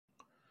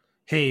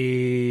Hey,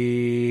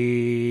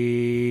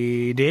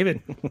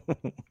 David.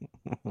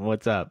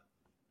 What's up?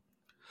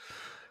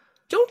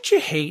 Don't you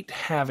hate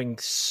having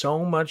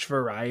so much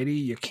variety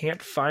you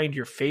can't find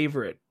your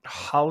favorite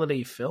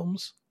holiday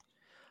films?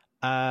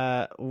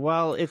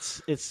 Well,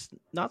 it's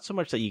not so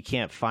much that you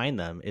can't find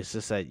them. It's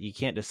just that you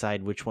can't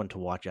decide which one to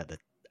watch at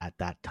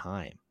that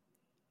time.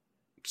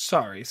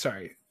 Sorry.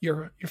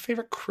 Your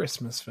favorite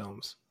Christmas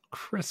films.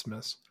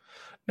 Christmas.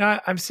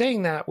 Now, I'm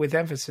saying that with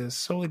emphasis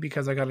solely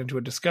because I got into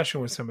a discussion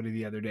with somebody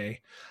the other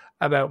day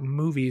about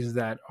movies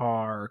that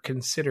are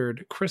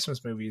considered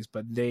Christmas movies,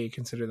 but they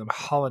consider them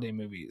holiday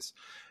movies.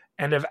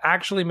 And have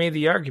actually made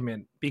the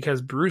argument,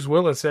 because Bruce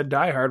Willis said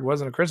Die Hard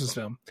wasn't a Christmas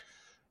film,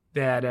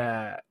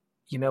 that,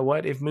 you know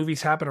what? If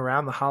movies happen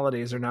around the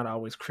holidays, they're not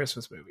always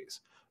Christmas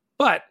movies.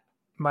 But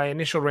my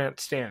initial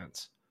rant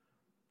stands.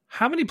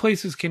 How many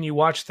places can you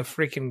watch The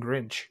Freaking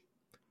Grinch?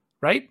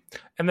 Right?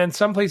 And then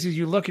some places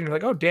you look and you're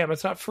like, oh, damn,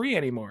 it's not free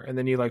anymore. And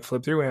then you like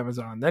flip through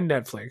Amazon, then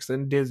Netflix,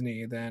 then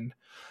Disney, then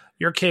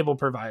your cable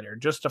provider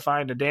just to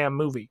find a damn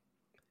movie.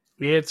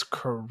 It's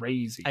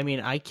crazy. I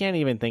mean, I can't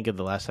even think of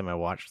the last time I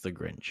watched The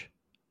Grinch.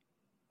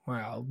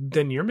 Well,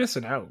 then you're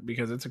missing out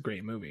because it's a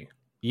great movie.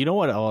 You know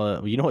what?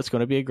 You know what's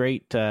going to be a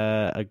great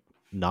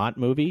not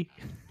movie?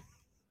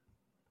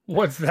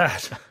 What's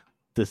that?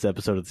 This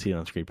episode of the Scene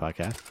on Screen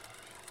podcast.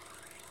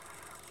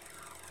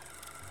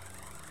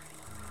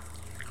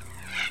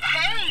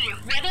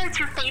 Whether it's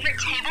your favorite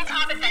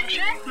tabletop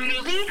adventure,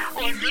 movie,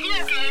 or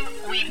video game,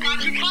 we've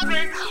got you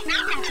covered.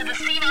 Welcome to the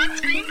Scene on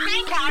Screen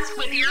podcast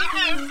with your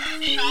hosts,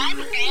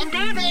 Sean and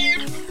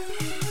David.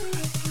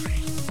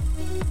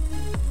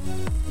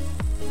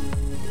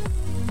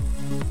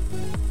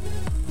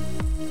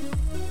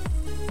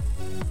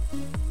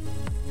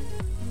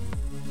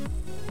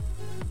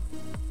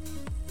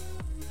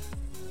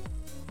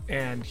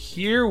 And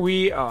here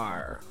we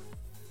are,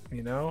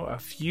 a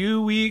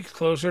few weeks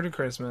closer to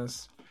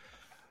Christmas.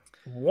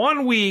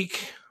 1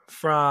 week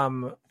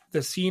from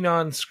the Scene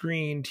on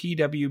Screen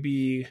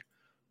TWB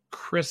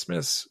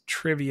Christmas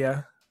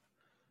trivia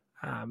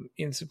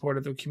in support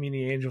of the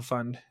Community Angel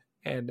Fund.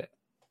 And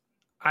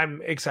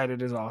I'm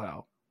excited as all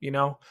hell.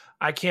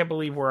 I can't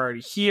believe we're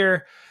already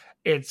here.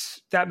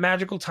 It's that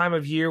magical time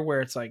of year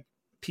where it's like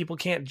people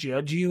can't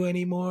judge you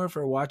anymore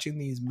for watching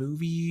these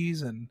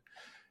movies, and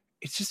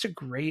it's just a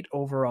great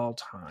overall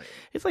time.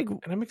 It's like,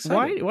 and I'm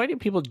excited. Why are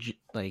people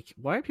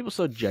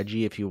so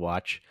judgy if you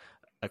watch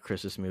a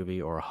Christmas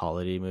movie or a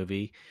holiday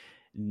movie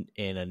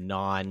in a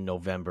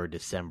non-November,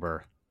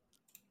 December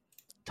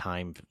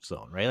time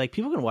zone, right? Like,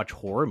 people can watch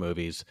horror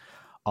movies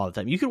all the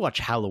time. You could watch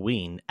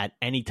Halloween at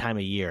any time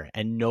of year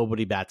and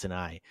nobody bats an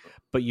eye.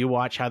 But you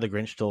watch How the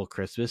Grinch Stole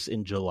Christmas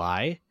in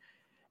July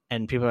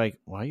and people are like,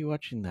 why are you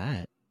watching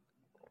that?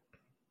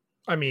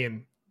 I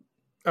mean,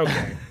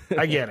 okay,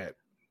 I get it.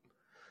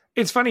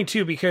 It's funny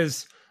too,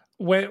 because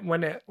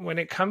when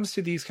it comes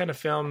to these kind of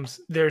films,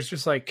 there's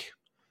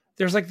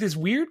this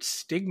weird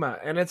stigma,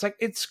 and it's like,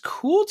 it's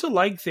cool to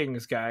like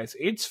things, guys.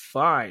 It's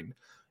fine.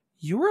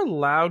 You're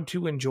allowed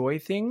to enjoy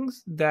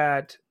things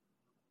that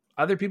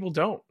other people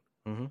don't.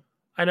 Mm-hmm.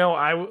 I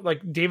know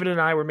David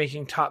and I were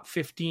making top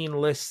 15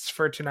 lists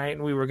for tonight,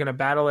 and we were going to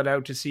battle it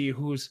out to see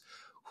whose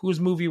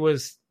movie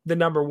was the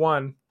number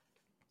one.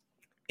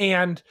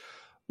 And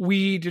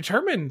we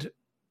determined,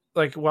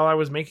 while I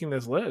was making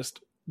this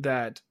list,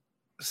 that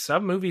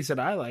some movies that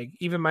I like,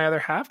 even my other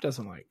half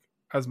doesn't like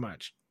as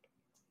much.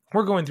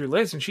 We're going through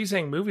lists and she's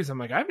saying movies. I'm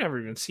like, I've never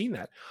even seen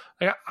that.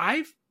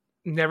 I've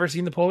never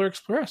seen The Polar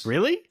Express.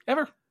 Really?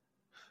 Ever.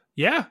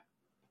 Yeah.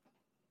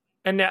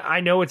 And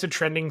I know it's a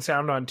trending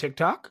sound on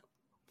TikTok.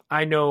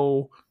 I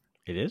know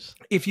it is.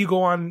 If you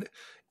go on,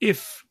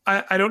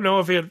 I don't know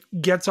if it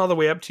gets all the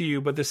way up to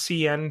you, but the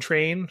CN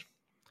train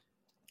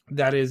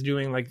that is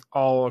doing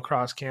all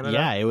across Canada.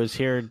 Yeah, it was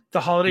here.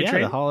 The holiday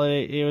train?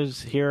 It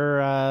was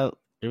here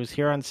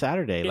on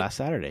Saturday, last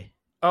Saturday.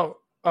 Oh,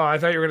 I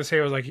thought you were going to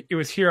say it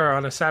was here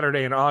on a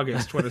Saturday in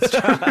August when it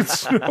started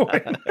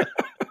snowing.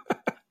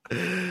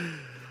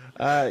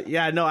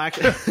 Yeah, no,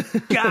 actually.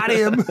 Got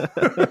him.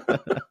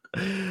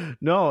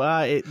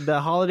 No, the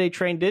holiday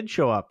train did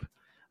show up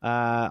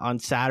on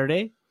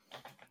Saturday.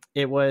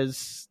 It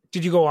was...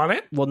 Did you go on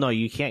it? Well, no,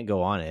 you can't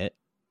go on it.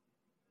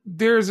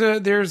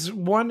 There's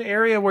one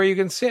area where you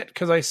can sit,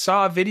 because I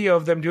saw a video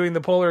of them doing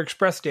the Polar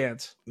Express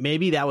dance.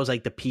 Maybe that was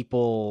the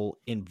people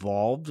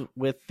involved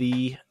with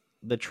the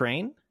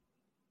train.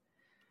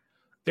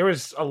 There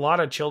was a lot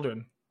of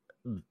children.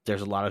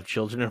 There's a lot of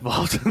children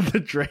involved in the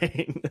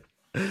train.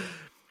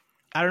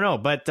 I don't know,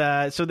 but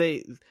so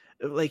they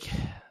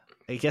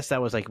I guess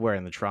that was where,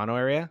 in the Toronto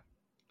area?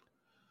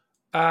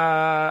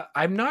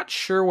 I'm not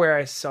sure where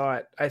I saw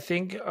it. I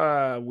think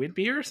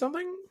Whitby or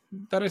something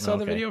that I saw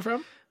the video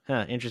from.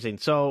 Huh, interesting.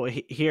 So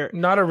here,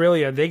 not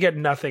Aurelia. They get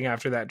nothing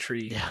after that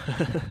tree.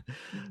 Yeah.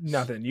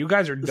 Nothing. You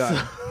guys are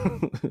done.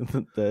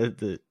 So,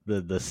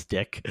 the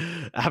stick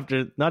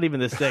after, not even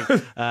the stick,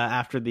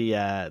 after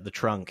the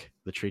trunk,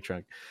 the tree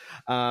trunk.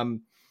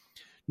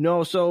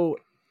 No, so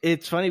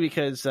It's funny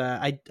because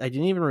I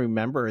didn't even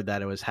remember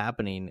that it was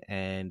happening,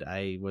 and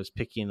I was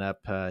picking up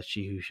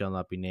She Who Shall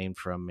Not Be Named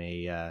from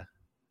an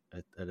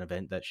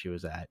event that she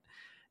was at,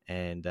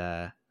 and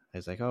I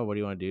was like, "Oh, what do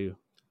you want to do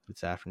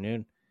this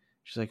afternoon?"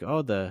 She's like,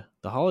 "Oh, the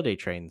holiday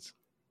trains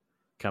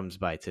comes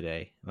by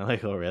today." And I'm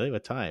like, "Oh, really?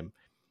 What time?"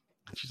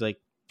 And she's like,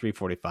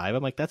 3:45.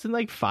 I'm like, "That's in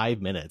like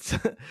 5 minutes,"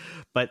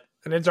 but.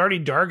 And it's already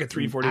dark at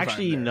 3:45.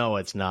 Actually, no,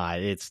 it's not.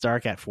 It's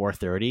dark at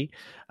 4:30.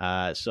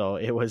 So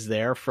it was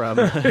there from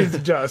It's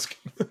dusk.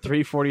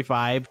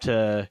 3:45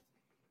 to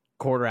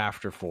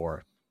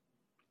 4:15.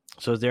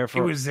 So it's there for.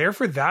 It was there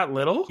for that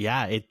little?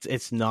 Yeah,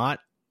 it's not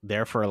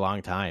there for a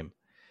long time.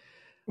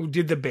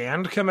 Did the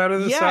band come out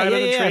of the side of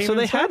the train? Yeah. So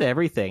they stuff? had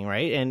everything,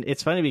 right? And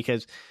it's funny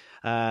because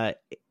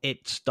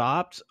it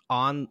stopped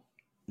on,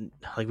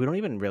 like, we don't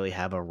even really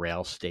have a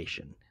rail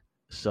station.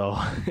 So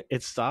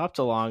it stopped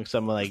along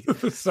some like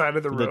the side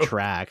of the road.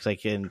 tracks,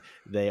 like, and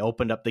they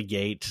opened up the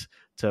gate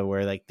to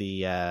where like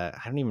the I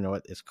don't even know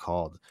what it's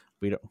called.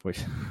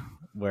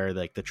 Where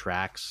like the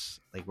tracks,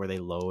 like where they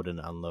load and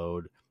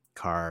unload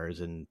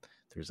cars, and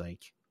there's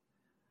like,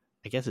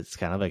 I guess it's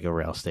kind of like a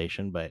rail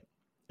station, but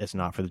it's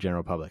not for the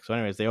general public. So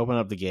anyways, they open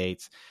up the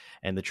gates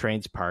and the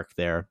trains park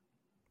there,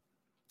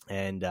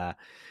 and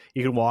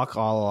you can walk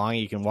all along.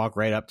 You can walk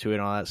right up to it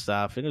and all that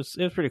stuff. And it was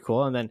pretty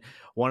cool. And then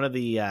one of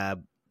the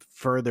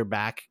further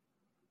back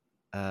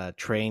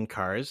train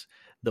cars,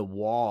 the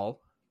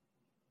wall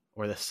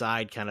or the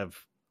side kind of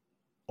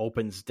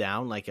opens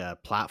down like a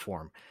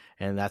platform,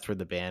 and that's where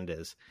the band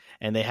is.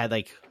 And they had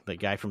like the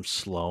guy from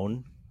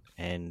Sloan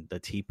and the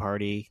Tea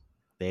Party.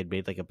 They had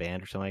made like a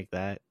band or something like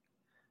that.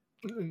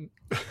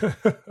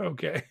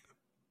 Okay.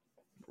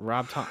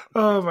 Rob Tom.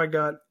 Oh my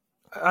god.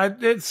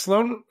 It's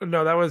Sloan.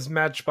 No, that was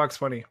Matchbox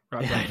 20.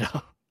 Rob Yeah, I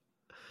know.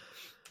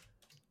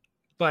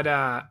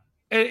 But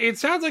it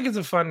sounds like it's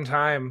a fun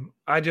time.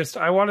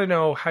 I want to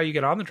know how you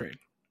get on the train.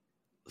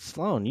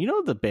 Sloan, you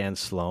know the band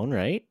Sloan,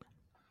 right?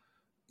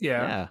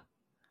 Yeah.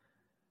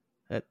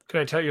 Yeah.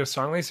 Can I tell you a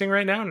song they sing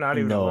right now? Not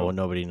even. No,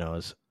 nobody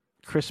knows.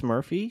 Chris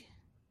Murphy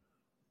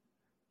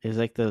is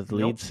like the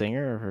lead Nope.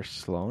 singer of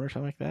Sloan or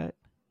something like that.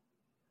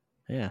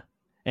 Yeah.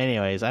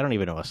 Anyways, I don't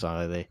even know a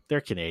song.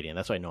 They're Canadian.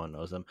 That's why no one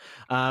knows them.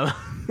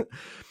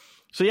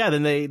 So yeah,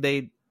 then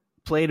they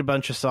played a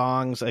bunch of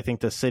songs. I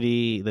think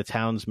the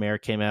town's mayor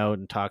came out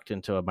and talked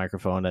into a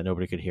microphone that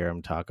nobody could hear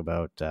him talk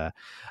about.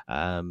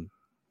 And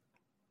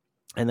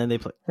then they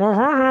played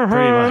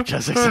pretty much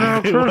that's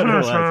exactly what it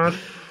was.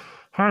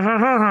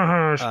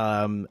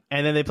 And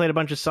then they played a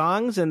bunch of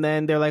songs, and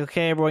then they're like,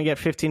 "Okay, everyone get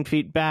 15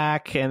 feet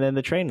back," and then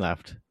the train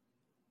left.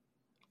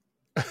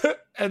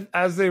 And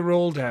as they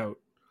rolled out,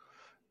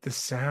 the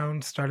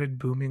sound started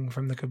booming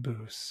from the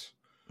caboose.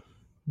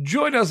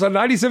 Join us on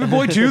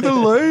 97.2 The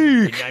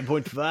Lake.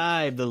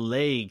 9.5 The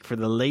Lake for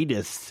the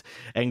latest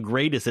and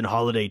greatest in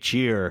holiday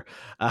cheer.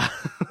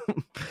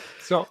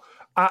 So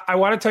I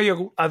want to tell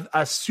you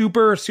a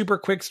super, super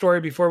quick story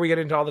before we get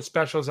into all the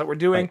specials that we're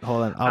doing.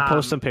 Hold on. I'll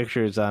post some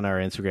pictures on our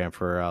Instagram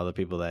for all the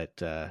people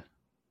that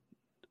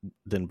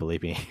didn't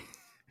believe me.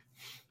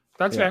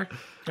 That's fair.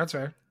 That's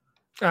fair.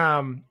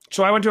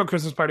 So I went to a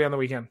Christmas party on the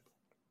weekend.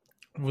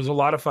 It was a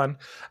lot of fun.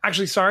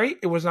 Actually, sorry,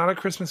 it was not a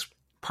Christmas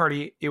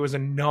party. It was a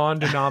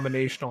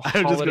non-denominational I was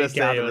just holiday going to say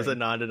gathering. it was a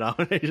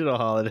non-denominational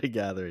holiday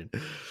gathering.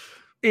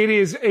 It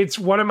is. It's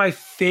one of my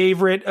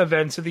favorite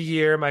events of the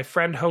year. My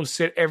friend hosts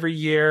it every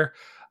year.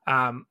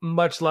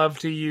 Much love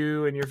to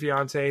you and your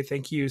fiance.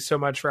 Thank you so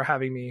much for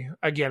having me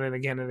again and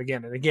again and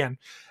again and again.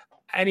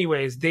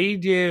 Anyways, they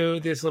do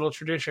this little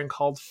tradition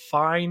called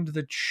Find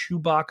the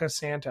Chewbacca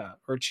Santa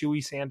or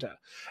Chewy Santa.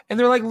 And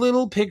they're like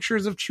little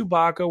pictures of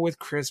Chewbacca with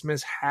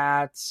Christmas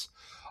hats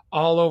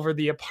all over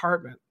the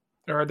apartment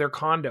or their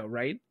condo,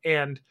 right?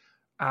 And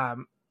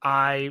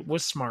I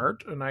was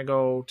smart and I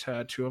go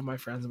to two of my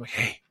friends. I'm like,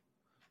 hey,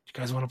 you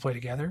guys want to play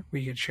together?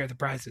 We can share the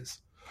prizes,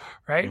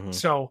 right? Mm-hmm.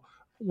 So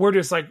we're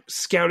just like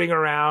scouting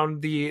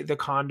around the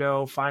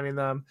condo, finding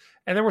them.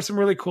 And there were some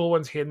really cool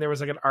ones hidden. There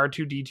was like an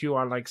R2-D2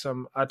 on like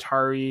some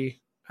Atari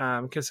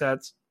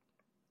cassettes.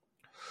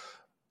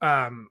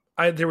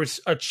 There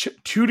was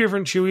two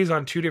different Chewies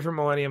on two different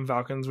Millennium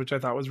Falcons, which I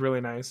thought was really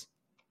nice.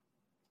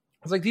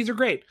 I was like, these are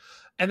great.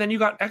 And then you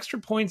got extra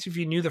points if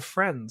you knew the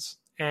friends.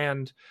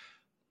 And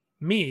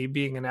me,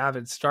 being an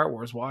avid Star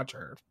Wars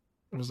watcher,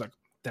 I was like,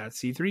 that's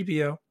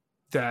C-3PO.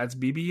 That's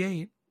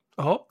BB-8.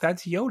 Oh,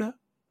 that's Yoda,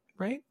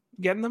 right?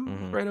 Getting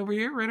them right over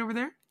here, right over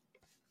there.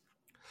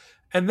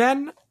 And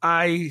then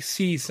I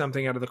see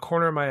something out of the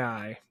corner of my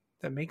eye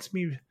that makes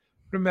me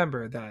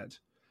remember that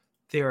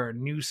there are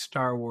new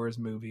Star Wars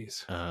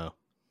movies. Oh.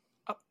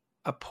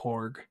 A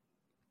Porg.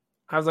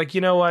 I was like,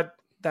 you know what?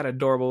 That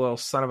adorable little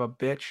son of a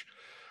bitch.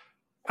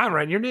 I'm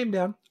writing your name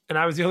down. And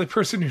I was the only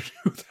person who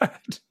knew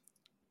that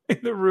in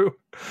the room.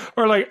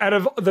 Or like out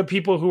of the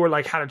people who were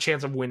like had a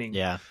chance of winning.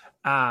 Yeah.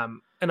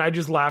 And I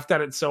just laughed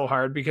at it so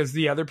hard because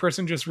the other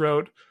person just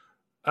wrote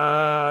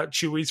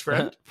Chewie's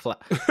friend.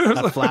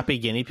 A flappy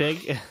guinea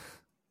pig.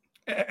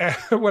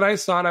 When I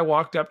saw it, I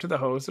walked up to the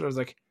host and I was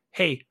like,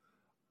 hey,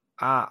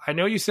 I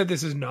know you said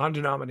this is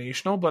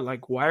non-denominational, but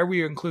like, why are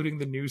we including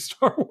the new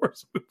Star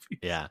Wars movie?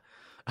 Yeah.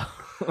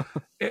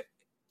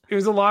 It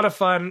was a lot of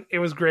fun. It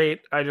was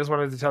great. I just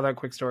wanted to tell that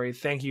quick story.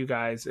 Thank you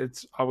guys.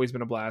 It's always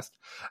been a blast.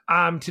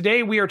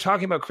 Today we are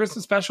talking about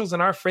Christmas specials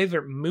and our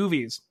favorite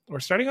movies.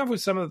 We're starting off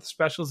with some of the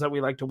specials that we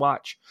like to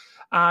watch.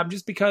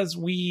 Just because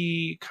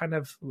we kind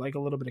of like a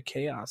little bit of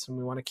chaos and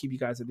we want to keep you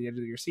guys at the edge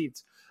of your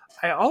seats.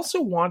 I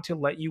also want to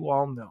let you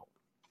all know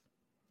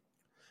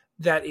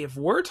that if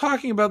we're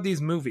talking about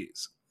these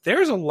movies,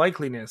 there's a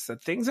likeliness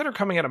that things that are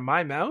coming out of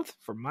my mouth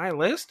for my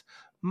list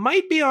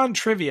might be on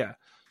trivia.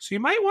 So you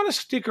might want to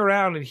stick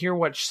around and hear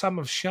what some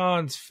of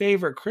Sean's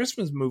favorite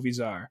Christmas movies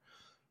are.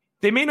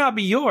 They may not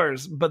be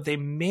yours, but they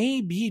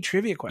may be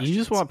trivia questions. You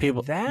just want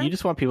people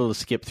to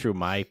skip through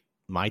my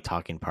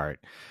talking part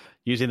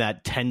using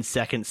that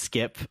 10-second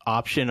skip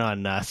option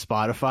on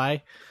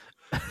Spotify.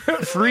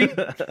 Free.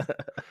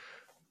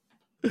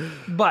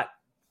 But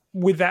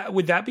with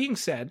that being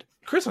said,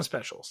 Christmas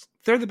specials,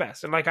 they're the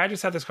best. And like, I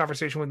just had this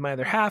conversation with my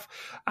other half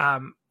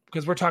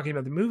because we're talking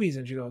about the movies,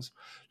 and she goes,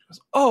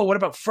 oh, what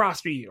about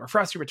Frosty or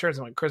Frosty Returns?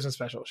 I'm like, Christmas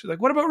special. She's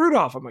like, what about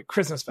Rudolph? I'm like,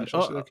 Christmas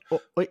special. She's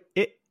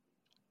like,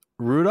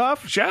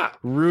 Rudolph? Yeah.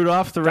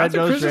 Rudolph the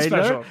Red-Nosed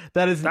Reindeer?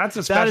 That's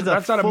a special.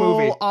 That's not a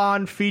movie.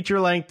 Full-on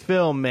feature-length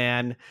film,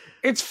 man.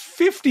 It's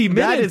 50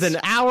 minutes. That is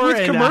an hour with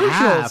and commercials. a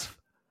half.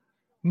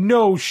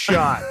 No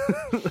shot.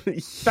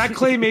 That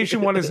claymation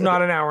one is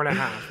not an hour and a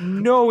half.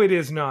 No, it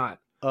is not.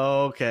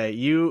 Okay.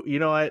 You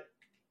know what?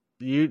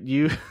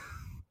 You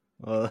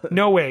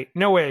No way.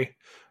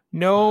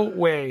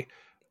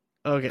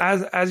 Okay.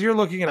 As you're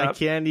looking it up, I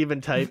can't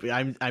even type.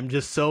 I'm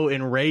just so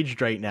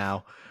enraged right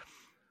now.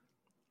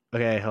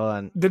 Okay, hold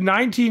on. The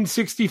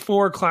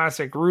 1964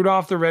 classic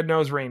Rudolph the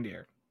Red-Nosed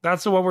Reindeer.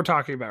 That's the one we're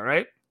talking about,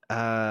 right?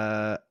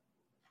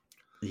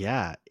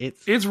 Yeah.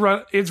 Its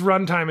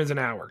runtime is an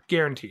hour,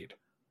 guaranteed.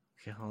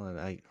 Okay, hold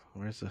on.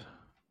 Where's the?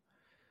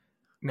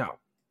 No.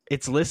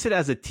 It's listed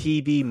as a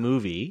TV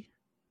movie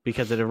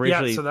because it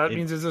originally. Yeah, so that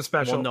means it's a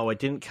special. Well, no, it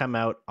didn't come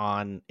out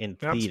in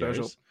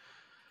theaters.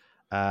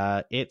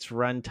 Special. Its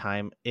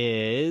runtime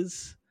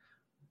is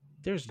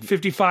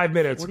 55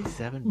 minutes.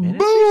 47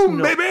 minutes.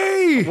 Boom,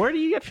 baby! Where do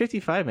you get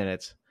 55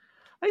 minutes?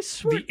 I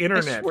swear, the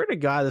internet. I swear to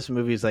God, this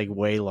movie is like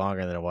way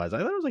longer than it was. I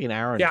thought it was like an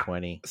hour and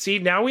 20. See,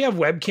 now we have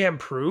webcam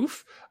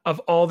proof of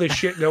all this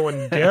shit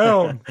going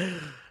down.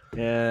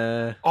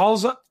 Yeah.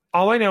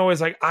 All I know is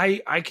like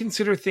I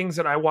consider things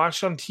that I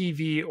watched on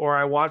TV or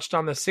I watched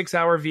on the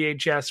 6-hour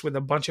VHS with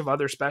a bunch of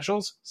other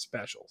specials.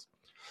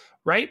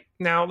 Right?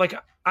 Now, like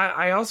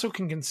I also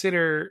can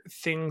consider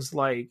things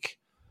like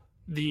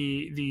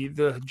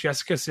the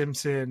Jessica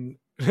Simpson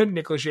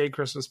Nick Lachey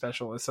Christmas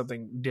special as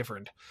something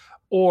different,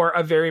 or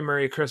a Very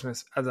Merry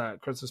Christmas as a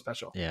Christmas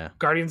special. Yeah.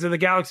 Guardians of the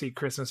Galaxy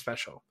Christmas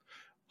special.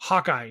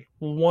 Hawkeye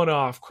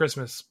one-off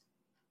Christmas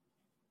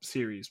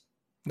series.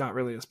 Not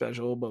really a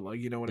special, but like,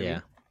 you know what I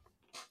mean?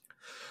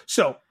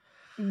 So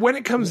when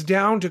it comes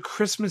down to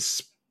Christmas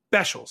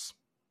specials,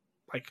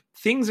 like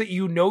things that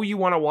you know you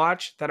want to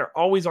watch that are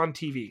always on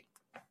TV,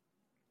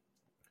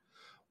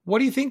 what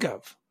do you think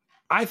of?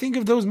 I think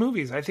of those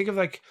movies. I think of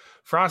like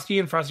Frosty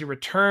and Frosty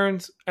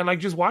Returns and like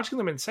just watching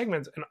them in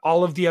segments and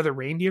all of the other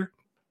reindeer.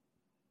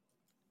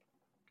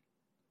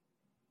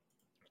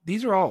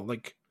 These are all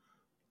like,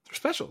 they're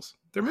specials.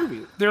 They're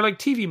movies. They're like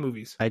TV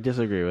movies. I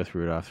disagree with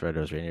Rudolph the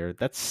Red-Nosed Reindeer.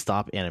 That's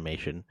stop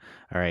animation.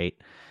 All right.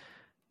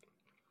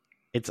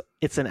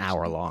 It's an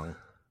hour long.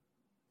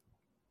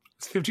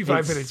 It's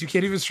 55 minutes. You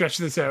can't even stretch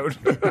this out.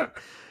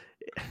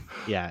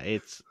 Yeah,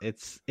 it's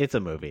a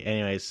movie.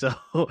 Anyway, so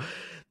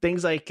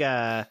things like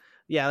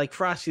like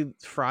Frosty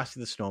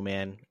the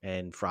Snowman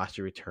and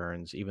Frosty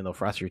Returns, even though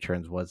Frosty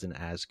Returns wasn't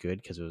as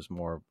good because it was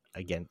more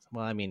against,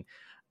 well, I mean,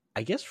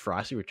 I guess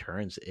Frosty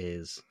Returns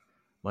is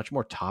much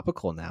more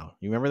topical now.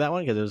 You remember that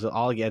one? Because it was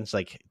all against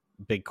like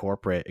big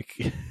corporate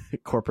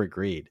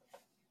greed.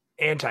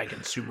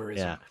 Anti-consumerism.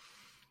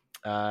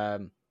 Yeah.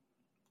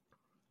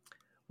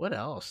 What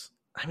else?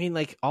 I mean,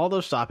 like all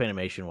those stop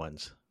animation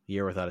ones.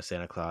 Year Without a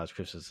Santa Claus,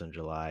 Christmas in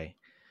July.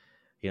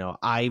 You know,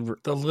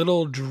 the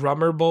Little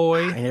Drummer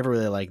Boy. I never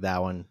really liked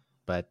that one,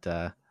 but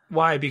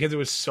why? Because it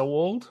was so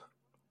old,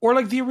 or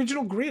like the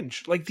original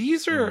Grinch. Like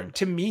these are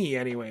to me,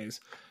 anyways.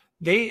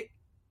 They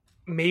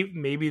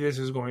maybe this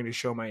is going to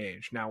show my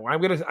age. Now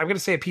I'm gonna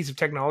say a piece of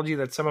technology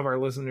that some of our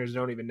listeners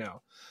don't even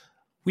know.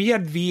 We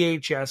had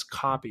VHS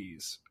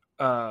copies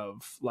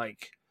of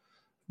like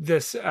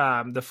this, the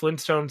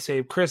Flintstones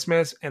Save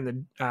Christmas and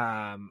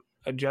the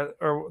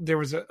there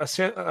was a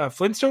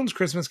Flintstones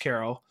Christmas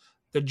Carol,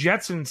 the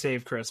Jetsons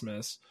Save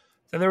Christmas,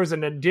 then there was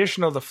an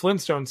additional the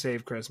Flintstones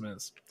Save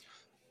Christmas.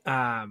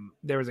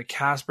 There was a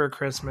Casper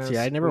Christmas. See,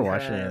 I never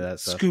watched any of that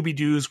stuff. Scooby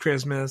Doo's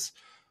Christmas,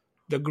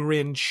 the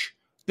Grinch.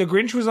 The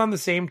Grinch was on the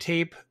same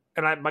tape,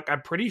 and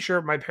I'm pretty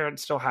sure my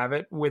parents still have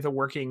it with a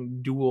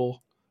working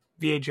dual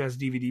VHS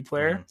DVD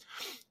player.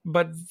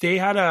 But they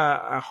had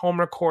a home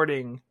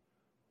recording.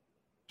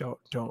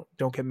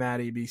 Don't get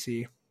mad,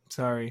 ABC.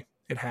 Sorry,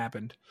 it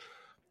happened.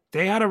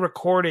 They had a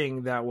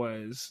recording that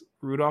was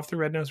Rudolph the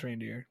Red-Nosed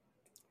Reindeer,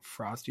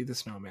 Frosty the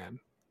Snowman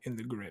and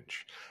the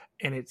Grinch,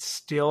 and it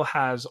still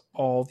has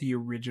all the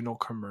original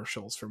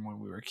commercials from when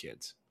we were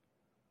kids.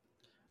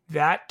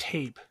 That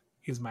tape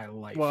is my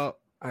life. Well,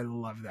 I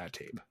love that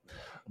tape.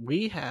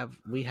 we have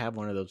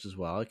one of those as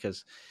well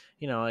because,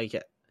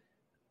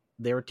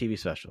 they were TV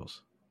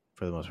specials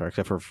for the most part,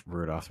 except for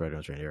Rudolph the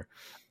Red-Nosed Reindeer.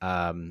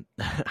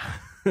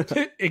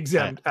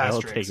 Exempt. I will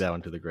asterisk. take that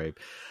one to the grave.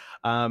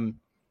 And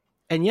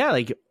yeah,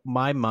 like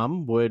my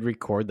mom would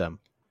record them,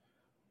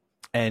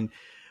 and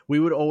we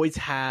would always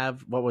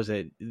have, what was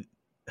it?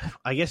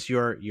 I guess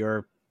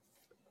your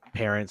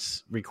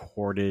parents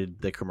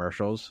recorded the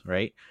commercials,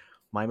 right?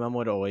 My mom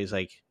would always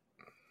like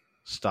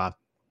stop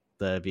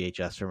the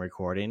VHS from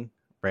recording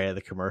right at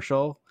the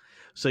commercial,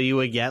 so you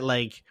would get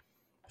like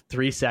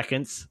 3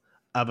 seconds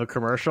of a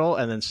commercial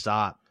and then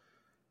stop,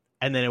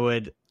 and then it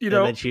would, and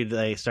then she'd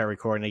like start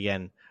recording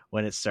again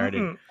when it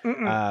started.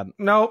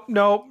 No,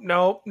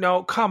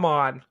 come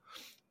on.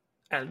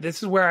 And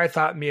this is where I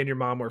thought me and your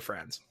mom were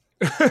friends.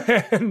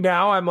 And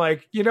now I'm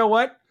like, you know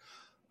what?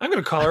 I'm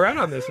going to call her out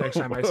on this next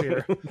time I see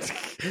her.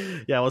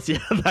 Yeah, we'll see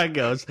how that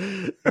goes.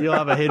 You'll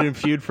have a hidden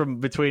feud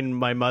between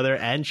my mother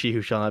and she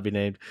who shall not be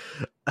named.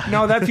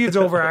 No, that feud's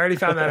over. I already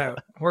found that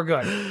out. We're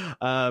good.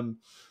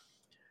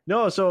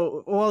 No,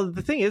 so, well,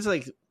 the thing is,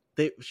 like,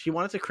 she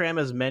wanted to cram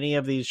as many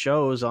of these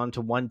shows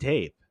onto one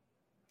tape.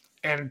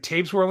 And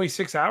tapes were only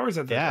 6 hours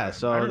at the time. Yeah,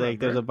 so like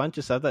there's a bunch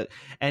of stuff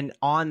and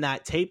on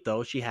that tape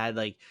though, she had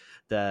like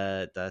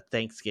the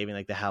Thanksgiving,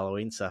 like the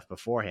Halloween stuff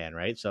beforehand,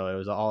 right? So it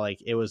was all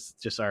like, it was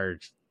just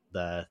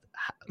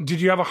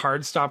Did you have a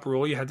hard stop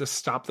rule? You had to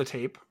stop the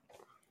tape?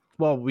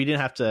 Well, we didn't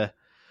have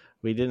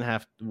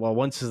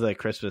once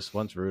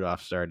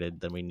Rudolph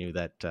started, then we knew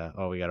that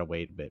we gotta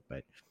wait a bit,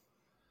 but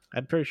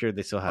I'm pretty sure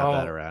they still have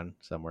that around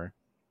somewhere.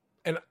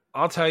 And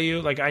I'll tell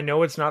you, like, I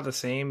know it's not the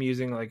same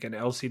using like an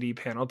LCD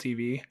panel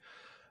TV,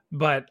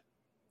 but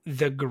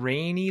the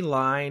grainy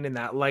line and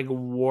that like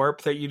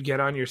warp that you'd get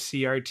on your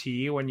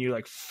CRT when you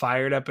like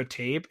fired up a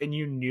tape and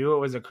you knew it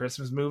was a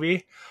Christmas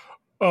movie.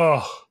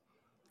 Oh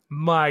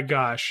my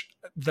gosh.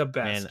 The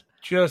best. Man,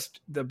 just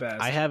the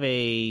best. I have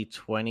a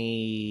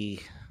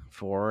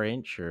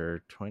 24-inch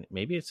or 20,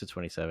 maybe it's a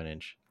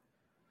 27-inch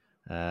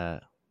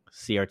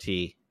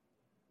CRT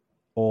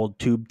old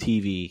tube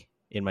TV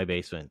in my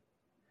basement.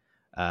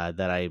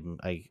 That I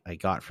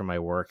got from my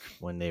work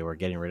when they were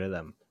getting rid of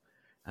them,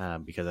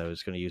 because I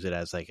was going to use it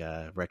as like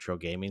a retro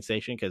gaming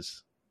station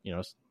because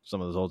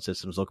some of those old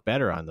systems look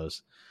better on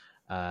those,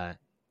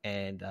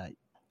 and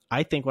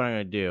I think what I'm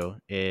going to do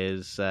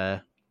is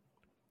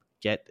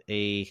get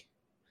a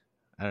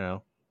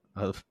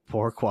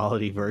poor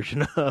quality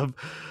version of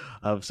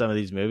some of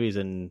these movies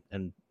and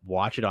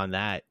watch it on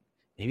that.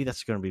 Maybe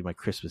that's going to be my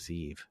Christmas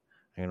Eve.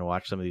 I'm going to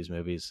watch some of these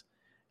movies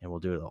and we'll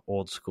do it the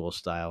old school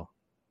style.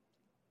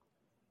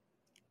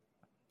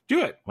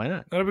 Do it. Why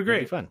not? That'll be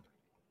great. It'll be fun.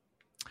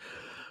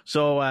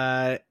 So,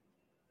 I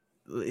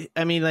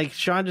mean, like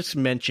Sean just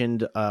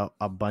mentioned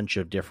a bunch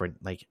of different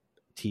like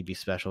TV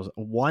specials.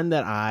 One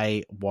that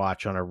I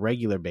watch on a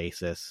regular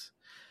basis,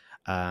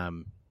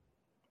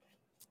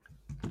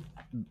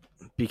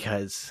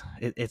 because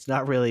it's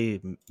not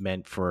really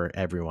meant for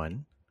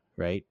everyone,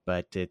 right?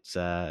 But it's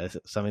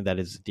something that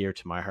is dear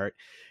to my heart.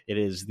 It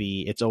is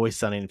the It's Always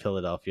Sunny in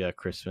Philadelphia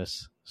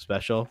Christmas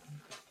special.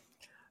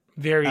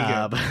 Very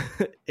good.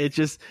 It's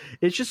just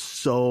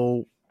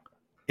so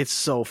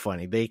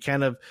funny. They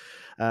kind of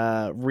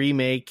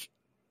remake,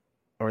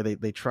 or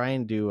they try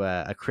and do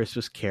a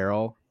Christmas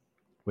Carol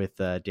with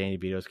Danny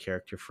DeVito's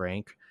character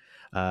Frank,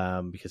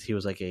 because he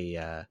was like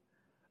a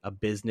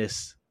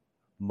business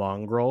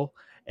mongrel,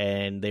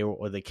 and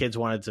the kids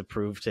wanted to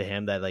prove to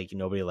him that like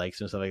nobody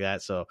likes him and stuff like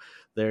that. So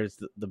there's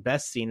the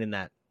best scene in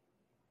that,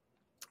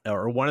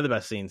 or one of the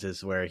best scenes,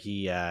 is where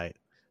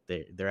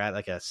they're at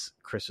like a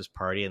Christmas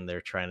party and they're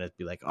trying to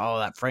be like, oh,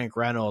 that Frank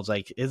Reynolds,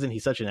 like, isn't he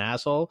such an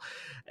asshole?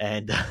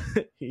 And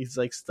he's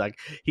like stuck.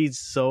 He's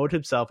sewed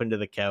himself into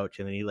the couch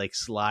and then he like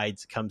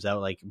comes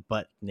out like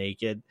butt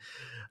naked.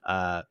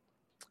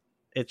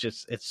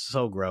 It's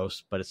so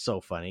gross, but it's so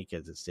funny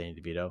because it's Danny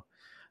DeVito.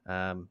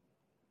 And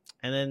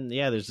then,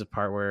 there's the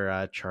part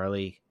where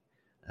Charlie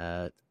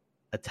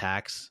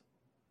attacks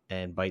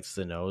and bites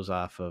the nose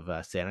off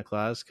of Santa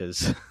Claus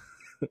because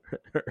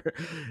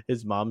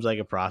his mom's like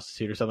a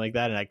prostitute or something like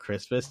that, and at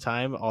Christmas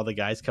time all the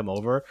guys come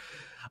over,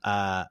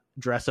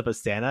 dress up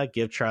as Santa,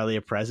 give Charlie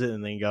a present,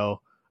 and then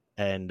go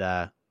and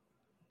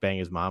bang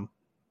his mom.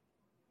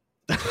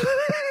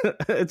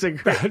 It's a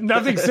great,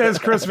 nothing says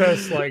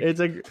Christmas like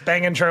it's a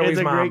banging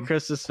Charlie's mom. It's a great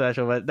Christmas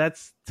special, but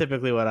that's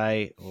typically what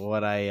I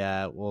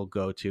will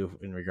go to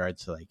in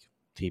regards to like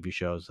TV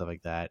shows, stuff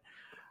like that.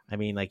 I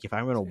mean, like if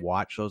I'm going to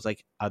watch those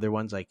like other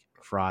ones like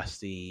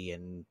Frosty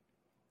and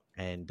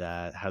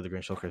How the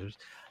Grinch Stole Christmas,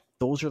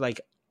 those are like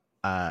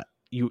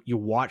you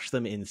watch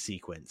them in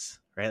sequence,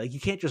 right? Like you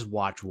can't just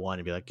watch one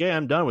and be like, yeah,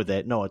 I'm done with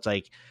it. No, it's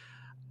like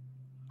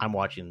I'm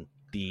watching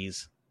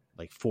these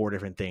like 4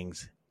 different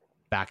things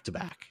back to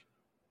back,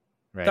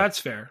 right? That's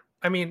fair.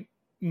 I mean,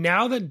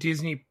 now that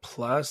Disney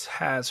Plus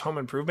has Home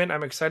Improvement,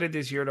 I'm excited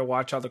this year to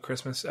watch all the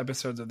Christmas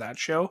episodes of that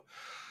show.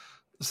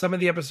 Some of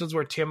the episodes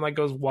where Tim like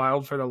goes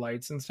wild for the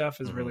lights and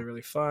stuff is really,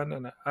 really fun,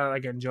 and I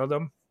like enjoy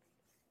them.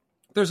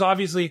 There's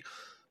obviously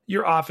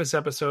your Office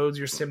episodes,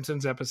 your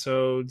Simpsons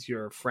episodes,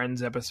 your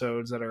Friends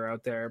episodes that are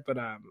out there, but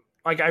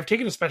like I've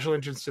taken a special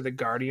interest to the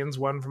Guardians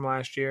one from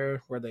last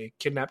year where they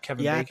kidnapped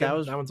Kevin Bacon.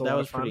 That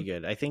was pretty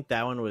good. I think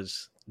that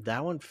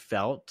one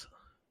felt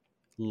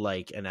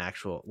like an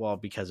actual, well,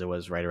 because it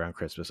was right around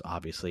Christmas,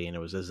 obviously, and it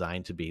was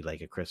designed to be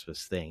like a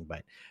Christmas thing.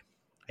 But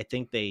I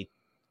think a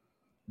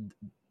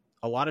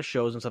lot of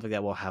shows and stuff like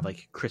that will have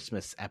like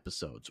Christmas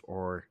episodes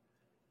or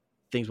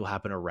things will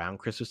happen around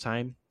Christmas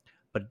time,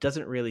 but it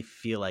doesn't really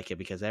feel like it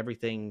because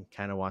everything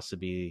kind of wants to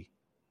be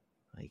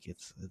like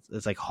it's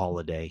like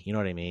holiday. You know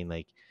what I mean?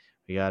 Like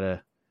we got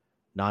a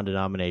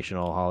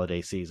non-denominational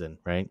holiday season,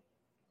 right?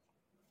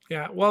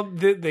 Yeah. Well,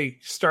 they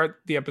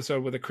start the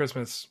episode with a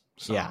Christmas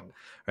song. Yeah.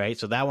 Right.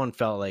 So that one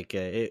felt like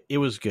it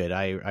was good.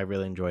 I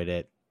really enjoyed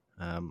it.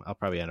 I'll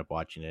probably end up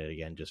watching it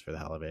again just for the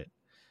hell of it.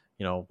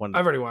 You know,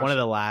 I've already watched one of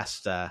the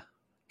last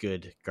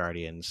good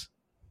Guardians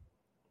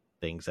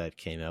things that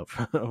came out.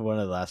 One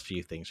of the last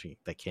few things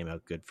that came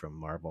out good from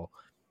Marvel.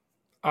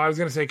 Oh, I was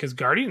going to say, because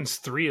Guardians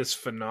 3 is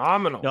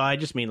phenomenal. No, I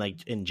just mean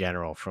like in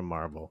general from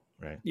Marvel,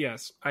 right?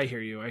 Yes, I hear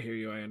you.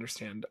 I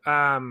understand.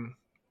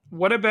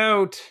 What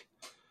about,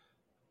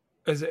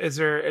 is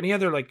there any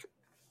other like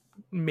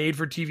made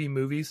for TV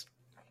movies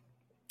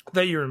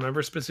that you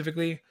remember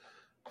specifically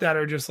that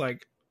are just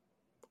like,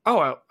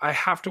 oh, I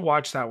have to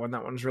watch that one.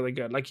 That one's really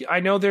good. Like, I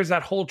know there's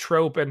that whole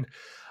trope, and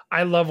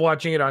I love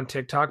watching it on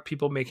TikTok,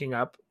 people making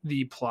up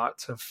the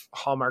plots of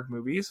Hallmark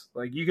movies.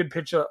 Like, you could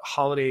pitch a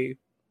holiday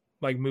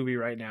like movie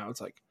right now. It's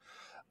like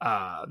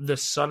the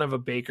son of a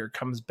baker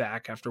comes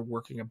back after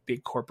working a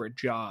big corporate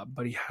job,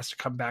 but he has to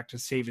come back to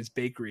save his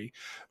bakery.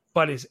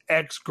 But his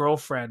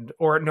ex-girlfriend,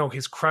 or no,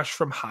 his crush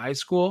from high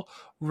school,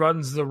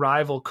 runs the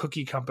rival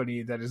cookie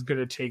company that is going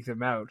to take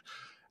them out.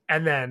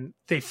 And then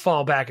they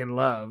fall back in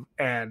love,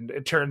 and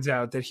it turns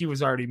out that he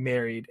was already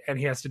married, and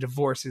he has to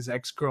divorce his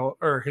ex-girl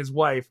or his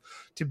wife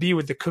to be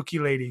with the cookie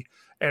lady.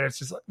 And it's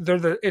just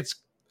it's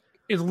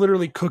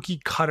literally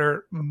cookie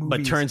cutter movies.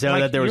 But turns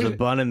out that there was a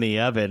bun in the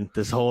oven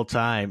this whole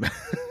time.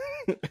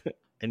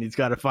 And he's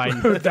got to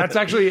find. That's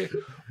actually,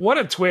 what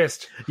a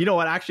twist. You know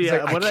what? Actually,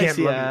 like, what did I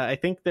see? I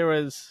think there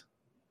was,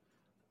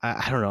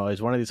 I don't know, it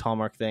was one of these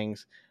Hallmark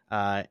things.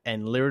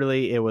 And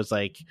literally it was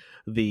like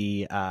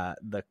the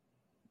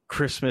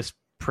Christmas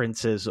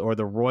Princess or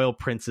the Royal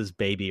Prince's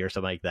Baby or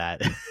something like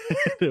that.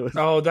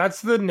 Oh,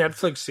 that's the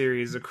Netflix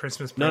series, The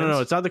Christmas Prince.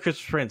 No, it's not the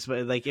Christmas Prince,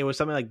 but like it was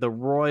something like the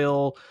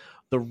Royal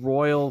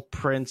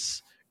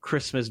Prince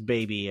Christmas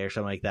Baby or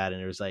something like that.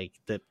 And it was like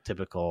the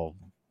typical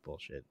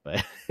bullshit.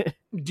 But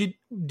did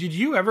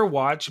you ever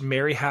watch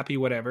Merry Happy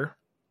Whatever?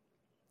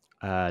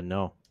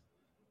 No.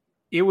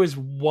 It was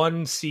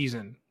one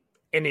season,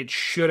 and it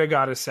should have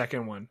got a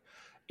second one.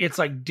 It's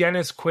like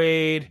Dennis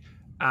Quaid,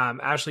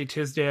 Ashley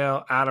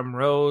Tisdale, Adam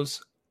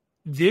Rose.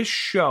 This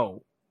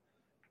show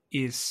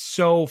is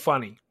so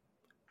funny.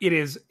 It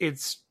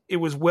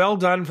was well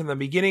done from the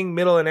beginning,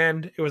 middle, and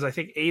end. It was, I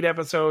think, 8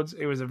 episodes.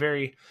 It was a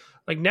very,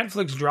 like,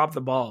 Netflix dropped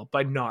the ball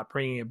by not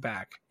bringing it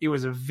back. It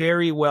was a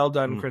very well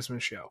done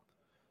Christmas show.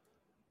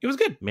 It was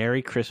good.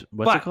 Merry Christmas.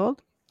 What's it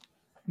called?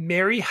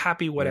 Merry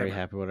Happy Whatever. Merry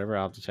Happy Whatever.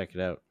 I'll have to check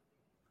it out.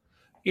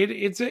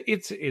 It's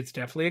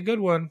definitely a good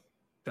one.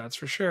 That's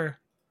for sure.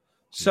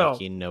 So,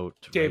 making a note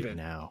David, right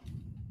now.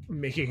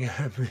 Making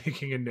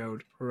a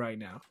note right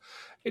now.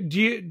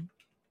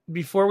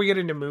 Before we get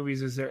into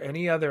movies, is there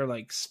any other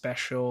like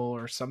special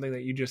or something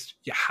that you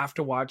have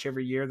to watch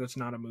every year that's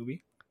not a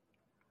movie?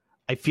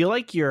 I feel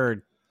like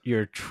you're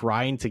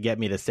trying to get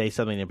me to say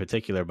something in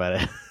particular,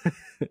 but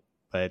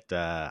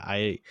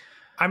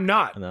I'm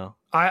not. No.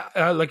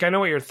 I know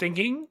what you're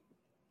thinking.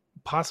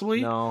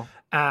 Possibly. No.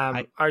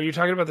 Are you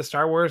talking about the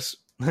Star Wars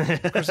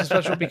Christmas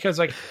special? Because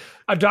like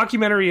a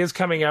documentary is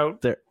coming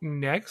out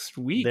next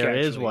week. There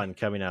is one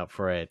coming out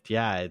for it.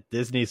 Yeah,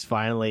 Disney's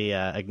finally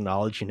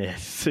acknowledging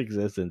its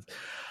existence.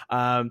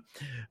 Fun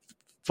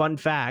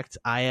fact: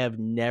 I have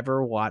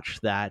never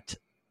watched that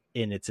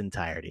in its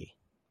entirety.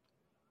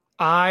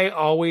 I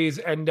always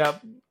end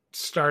up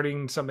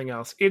starting something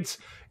else. It's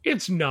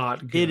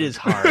not good. It is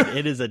hard.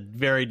 It is a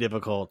very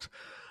difficult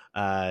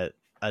movie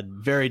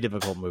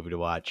to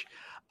watch.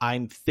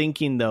 I'm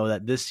thinking though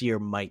that this year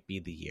might be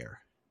the year.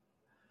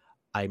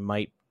 I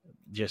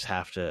just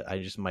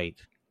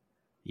might,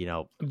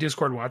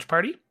 Discord watch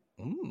party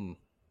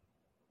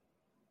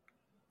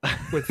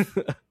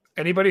with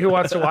anybody who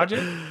wants to watch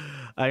it.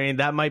 I mean,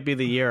 that might be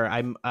the year.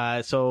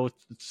 It's on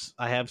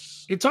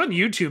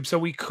YouTube, so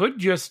we could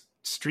just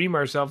stream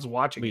ourselves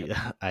watching it.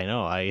 I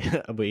know. I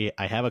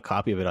have a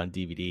copy of it on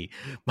DVD.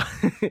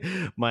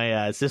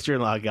 My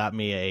sister-in-law got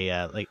me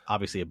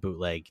obviously a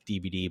bootleg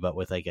DVD, but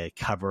with like a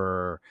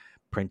cover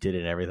printed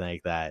and everything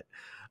like that.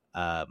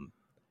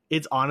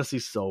 It's honestly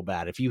so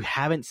bad. If you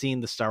haven't seen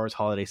the Star Wars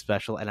Holiday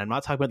Special, and I'm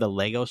not talking about the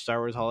Lego Star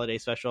Wars Holiday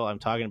Special, I'm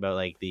talking about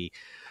like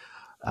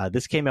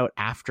this came out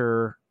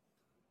after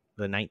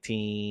the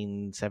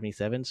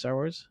 1977 Star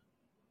Wars,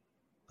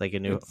 like a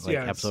new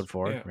episode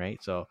 4,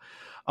 right? So,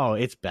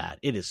 it's bad.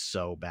 It is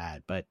so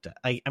bad. But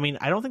I mean,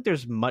 I don't think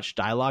there's much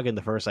dialogue in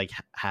the first like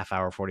half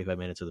hour, 45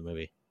 minutes of the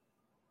movie.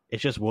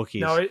 It's just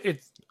Wookiees. No,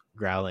 it's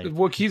growling.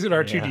 Wookiees and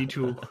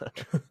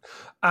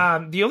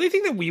R2D2. The only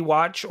thing that we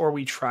watch or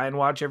we try and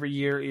watch every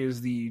year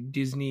is the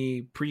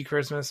Disney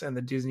pre-Christmas and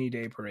the Disney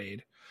Day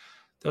Parade.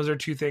 Those are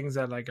two things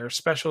that like are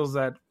specials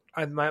that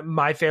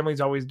my family's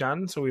always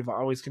done, so we've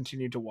always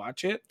continued to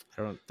watch it.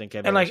 I don't think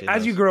I've and like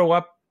as you grow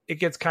up, it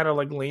gets kind of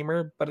like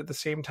lamer, but at the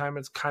same time,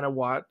 it's kind of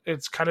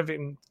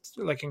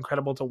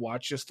incredible to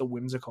watch just the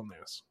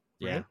whimsicalness.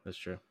 Right? Yeah, that's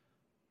true.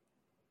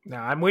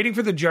 Now I'm waiting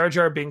for the Jar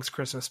Jar Binks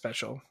Christmas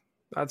special.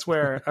 That's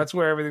where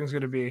everything's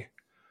going to be.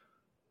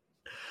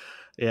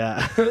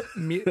 Yeah.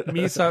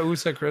 Misa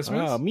Usa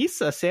Christmas. Oh,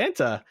 Misa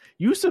Santa.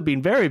 Yusa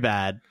being very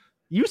bad.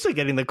 Yusa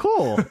getting the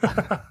coal.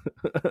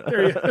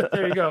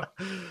 there you go.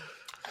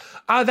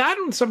 That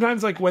and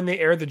sometimes like when they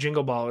air the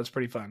Jingle Ball, it's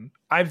pretty fun.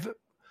 I don't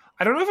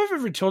know if I've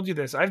ever told you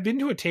this. I've been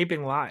to a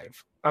taping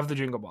live of the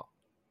Jingle Ball.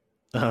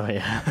 Oh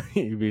yeah,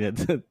 you mean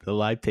it's the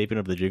live taping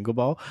of the Jingle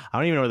Ball? I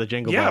don't even know what the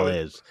Jingle Ball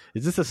is.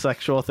 Is this a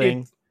sexual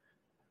thing?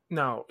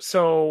 No.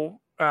 So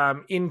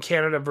in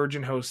Canada,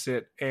 Virgin hosts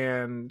it,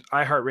 and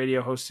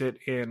iHeartRadio hosts it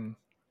it's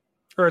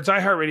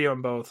iHeartRadio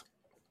in both.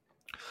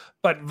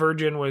 But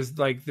Virgin was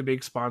like the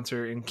big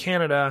sponsor in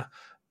Canada,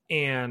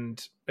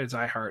 and it's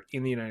iHeart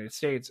in the United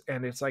States.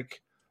 And it's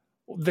like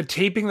the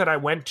taping that I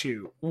went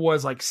to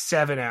was like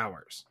 7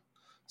 hours.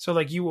 So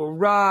like you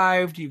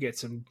arrived, you get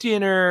some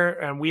dinner,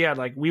 and we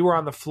were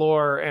on the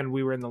floor and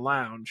we were in the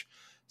lounge.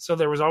 So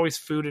there was always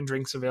food and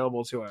drinks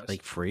available to us.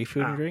 Like free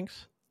food and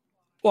drinks?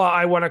 Well,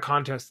 I won a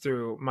contest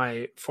through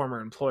my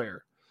former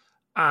employer.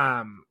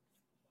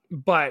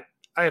 But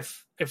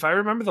if I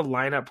remember the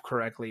lineup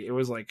correctly, it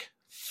was like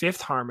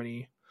Fifth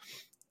Harmony,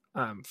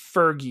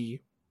 Fergie,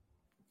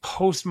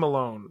 Post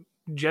Malone,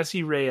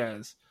 Jessie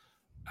Reyes,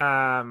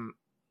 Cardi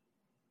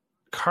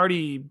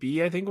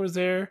B, I think was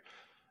there.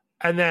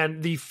 And then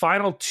the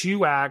final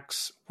 2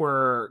 acts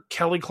were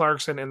Kelly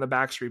Clarkson and the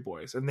Backstreet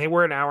Boys, and they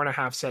were an hour and a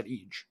half set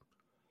each.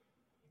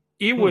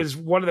 It was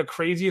one of the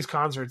craziest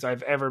concerts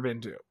I've ever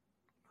been to.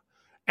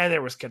 And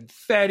there was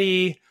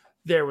confetti,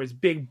 there was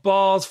big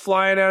balls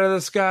flying out of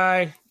the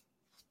sky,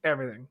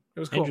 everything. It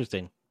was cool.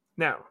 Interesting.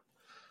 Now,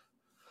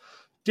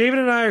 David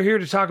and I are here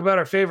to talk about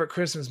our favorite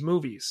Christmas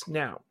movies.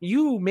 Now,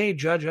 you may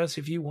judge us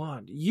if you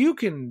want. You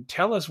can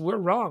tell us we're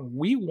wrong.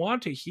 We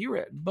want to hear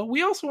it. But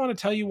we also want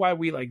to tell you why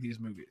we like these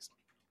movies.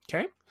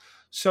 Okay?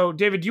 So,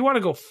 David, do you want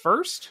to go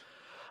first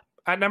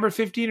at number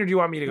 15, or do you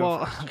want me to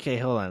go first? Okay,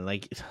 hold on.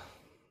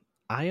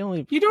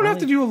 You don't have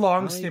to do a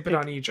long snippet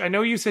on each. I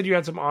know you said you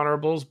had some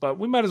honorables, but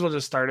we might as well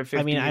just start at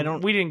 15. I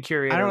mean, we didn't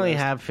curate. I don't really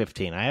have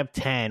 15. I have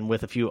 10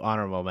 with a few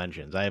honorable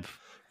mentions.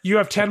 You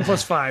have 10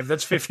 plus 5.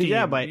 That's 15.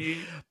 Yeah, but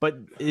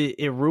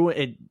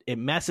it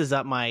messes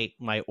up my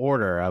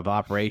order of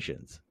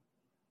operations.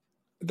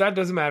 That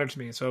doesn't matter to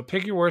me. So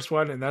pick your worst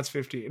one, and that's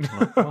 15.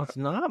 Well, it's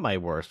not my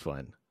worst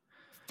one.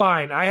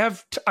 Fine. I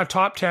have a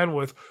top 10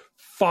 with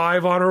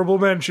 5 honorable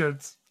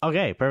mentions.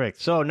 Okay,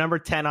 perfect. So number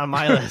 10 on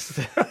my list.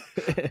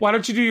 Why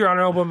don't you do your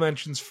honorable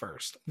mentions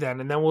first,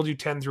 and then we'll do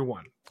 10 through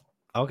 1.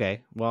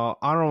 Okay. Well,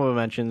 honorable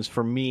mentions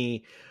for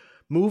me,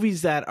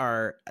 movies that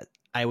are,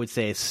 I would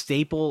say, a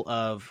staple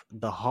of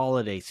the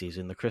holiday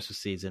season, the Christmas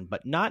season,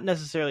 but not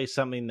necessarily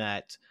something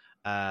that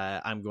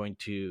I'm going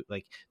to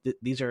like.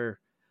 These are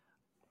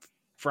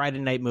Friday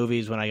night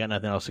movies when I got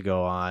nothing else to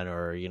go on,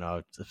 or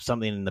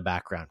something in the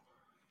background.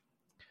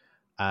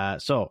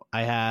 So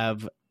I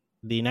have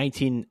the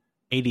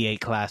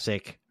 1988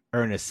 classic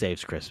Ernest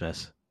Saves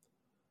Christmas.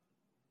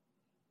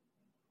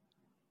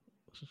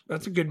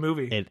 That's a good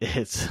movie.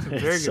 It's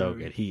so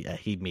good.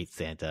 He meets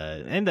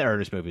Santa, and the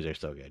Ernest movies are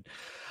so good.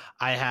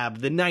 I have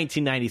the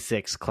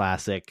 1996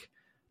 classic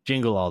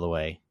Jingle All the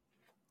Way.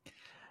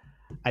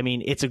 I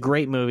mean, it's a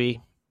great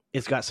movie.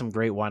 It's got some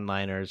great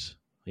one-liners.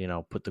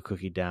 Put the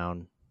cookie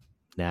down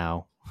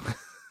now.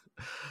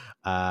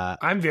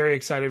 I'm very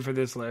excited for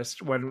this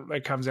list when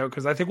it comes out,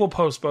 because I think we'll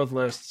post both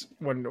lists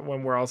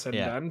when we're all said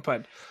and done.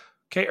 But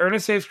okay,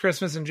 Ernest Saves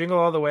Christmas and Jingle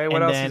All the Way.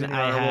 What else is in your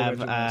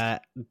honorable mention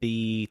list?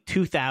 The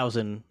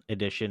 2000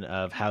 edition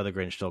of How the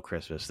Grinch Stole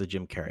Christmas, the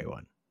Jim Carrey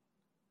one.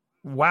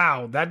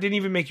 Wow, that didn't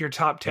even make your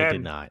top 10. It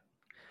did not.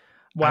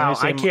 Wow,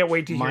 I can't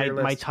wait to hear your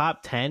list. My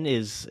top 10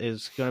 is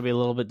going to be a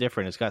little bit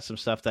different. It's got some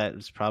stuff that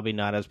is probably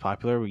not as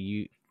popular.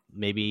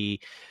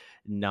 Maybe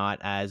not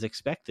as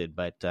expected,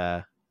 but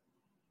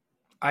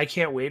I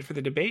can't wait for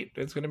the debate.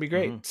 It's going to be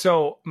great. Mm-hmm.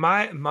 So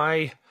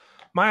my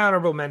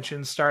honorable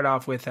mentions start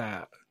off with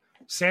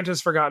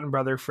Santa's Forgotten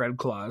Brother, Fred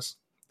Claus,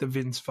 the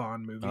Vince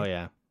Vaughn movie. Oh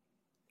yeah.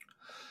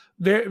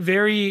 Very,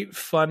 very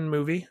fun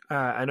movie.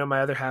 I know my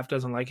other half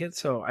doesn't like it,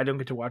 so I don't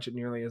get to watch it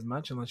nearly as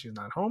much unless she's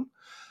not home.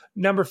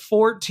 Number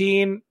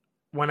 14,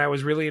 when I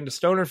was really into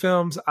stoner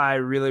films, I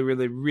really,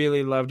 really,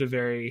 really loved a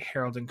very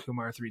Harold and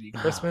Kumar 3D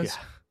Christmas. Oh,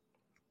 yeah.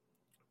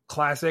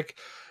 Classic.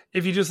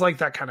 if you just like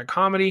that kind of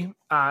comedy.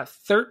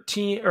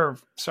 13, or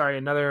sorry,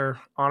 another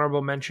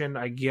honorable mention,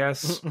 I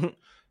guess,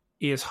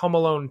 is Home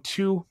Alone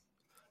 2.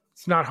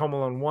 It's not Home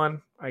Alone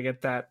 1. I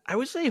get that. I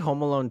would say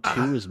Home Alone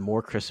 2 is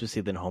more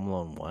Christmassy than Home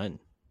Alone 1.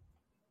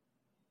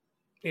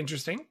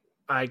 Interesting.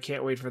 I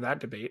can't wait for that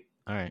debate.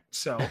 All right.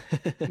 So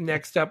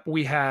next up,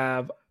 we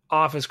have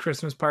Office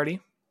Christmas Party.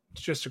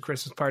 It's just a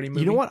Christmas party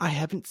movie. You know what? I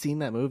haven't seen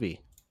that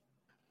movie.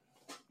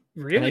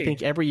 Really? And I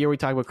think every year we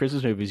talk about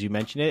Christmas movies, you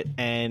mention it,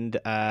 and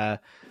I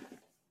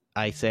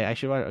say I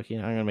should watch. Okay,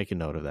 I'm gonna make a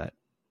note of that.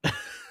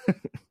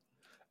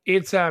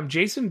 It's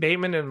Jason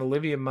Bateman and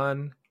Olivia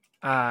Munn,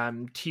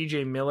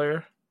 TJ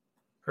Miller,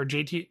 or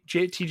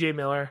TJ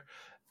Miller,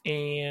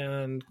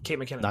 and Kate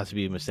McKinnon. Not to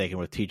be mistaken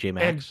with TJ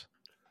Maxx.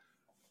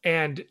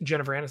 And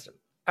Jennifer Aniston.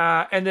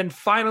 And then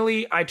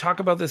finally, I talk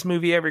about this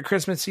movie every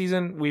Christmas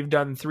season. We've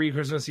done 3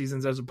 Christmas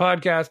seasons as a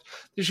podcast.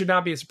 This should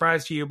not be a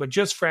surprise to you, but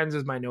Just Friends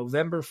is my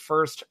November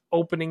 1st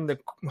opening the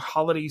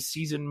holiday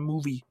season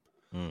movie.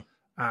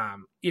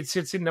 It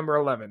sits in number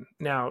 11.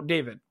 Now,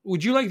 David,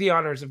 would you like the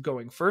honors of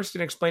going first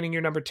and explaining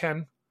your number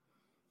 10?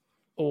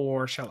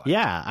 Or shall I?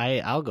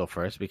 Yeah, I'll go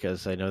first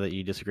because I know that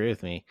you disagree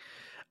with me.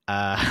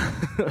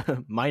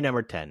 My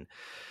number 10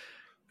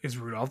 is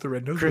Rudolph the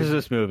Red-Nosed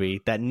Christmas movie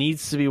that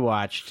needs to be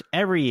watched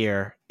every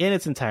year in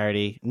its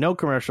entirety. No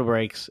commercial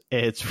breaks.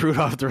 It's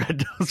Rudolph the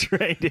Red-Nosed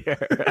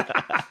Reindeer.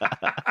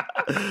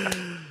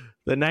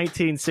 The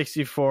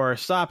 1964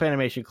 stop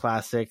animation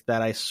classic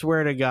that I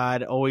swear to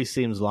God always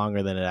seems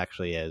longer than it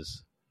actually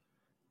is.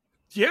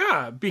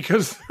 Yeah,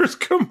 because there's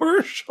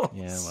commercials.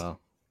 Yeah,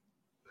 well.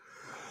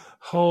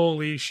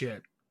 Holy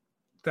shit.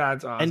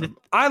 That's awesome. And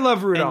I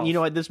love Rudolph. And you know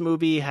what? This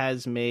movie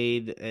has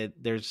made,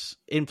 there's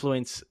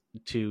influence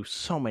to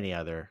so many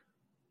other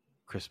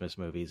Christmas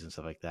movies and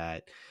stuff like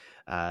that.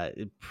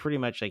 Pretty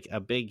much like a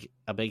big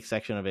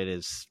section of it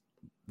is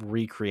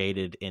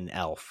recreated in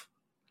Elf,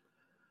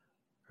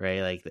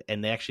 right? Like,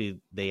 and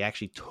they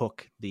actually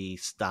took the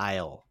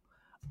style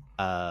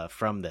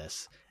from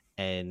this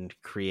and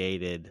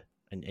created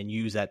and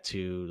used that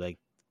to like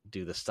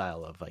do the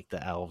style of like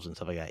the elves and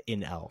stuff like that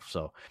in Elf.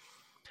 So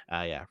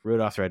yeah,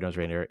 Rudolph the Red-Nosed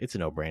Reindeer, it's a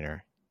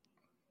no-brainer.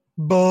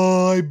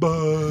 Bye,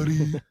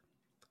 buddy.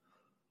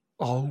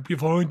 I hope you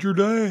find your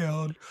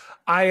dad.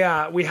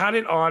 We had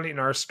it on in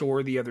our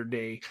store the other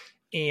day,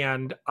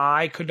 and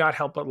I could not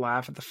help but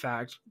laugh at the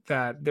fact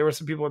that there were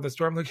some people in the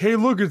store. I'm like, hey,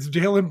 look, it's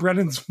Dale and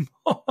Brennan's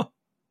mom.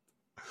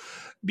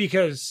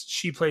 Because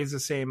she plays the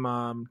same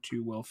mom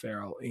to Will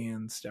Ferrell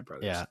in Step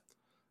Brothers. Yeah.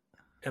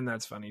 And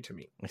that's funny to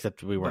me.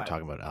 Except we weren't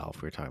talking about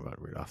Elf. We were talking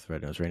about Rudolph the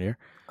Red-Nosed Reindeer.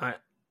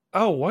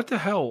 Oh, what the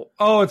hell?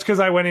 Oh, it's because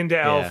I went into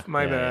Elf.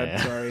 My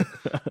bad. Sorry.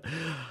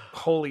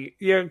 Holy.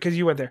 Yeah, because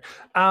you went there.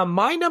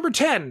 My number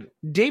 10,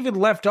 David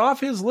left off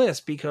his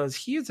list because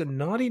he is a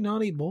naughty,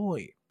 naughty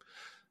boy.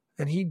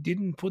 And he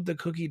didn't put the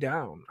cookie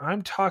down.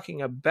 I'm talking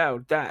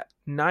about that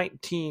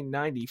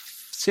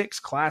 1996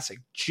 classic,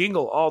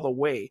 Jingle All the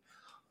Way,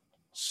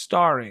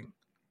 starring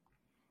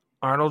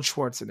Arnold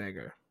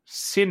Schwarzenegger,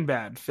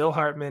 Sinbad, Phil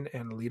Hartman,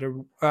 and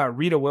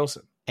Rita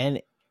Wilson.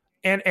 And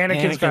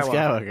Anakin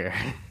Skywalker.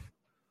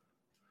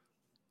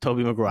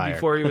 Tobey Maguire.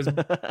 Before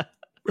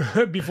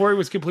he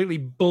was completely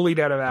bullied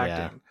out of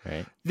acting. Yeah,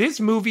 right. This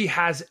movie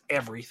has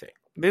everything.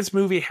 This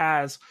movie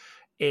has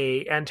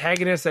a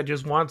antagonist that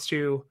just wants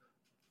to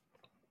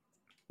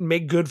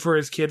make good for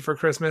his kid for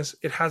Christmas.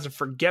 It has a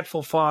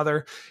forgetful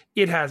father.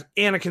 It has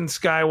Anakin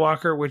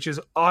Skywalker, which is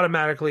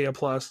automatically a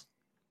plus.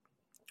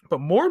 But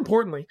more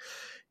importantly,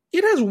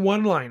 it has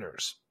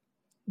one-liners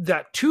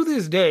that to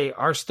this day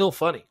are still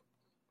funny.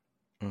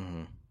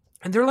 Mm-hmm.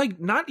 And they're like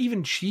not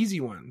even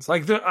cheesy ones.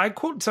 Like I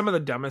quote some of the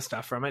dumbest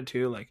stuff from it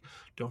too. Like,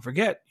 don't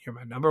forget, you're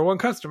my number one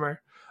customer.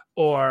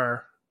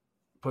 Or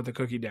put the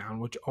cookie down,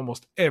 which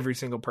almost every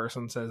single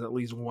person says at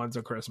least once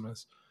a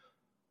Christmas.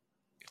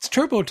 It's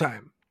turbo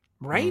time,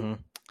 right?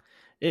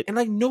 Mm-hmm. And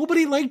like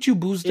nobody liked you,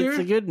 Booster. It's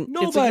a good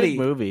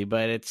movie,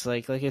 but it's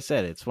like I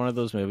said, it's one of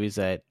those movies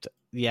that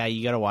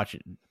you got to watch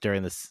it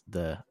during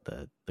the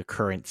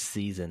current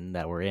season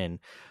that we're in.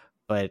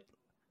 But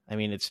I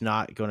mean, it's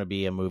not going to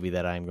be a movie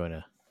that I'm going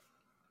to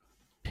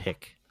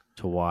pick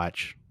to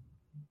watch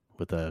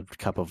with a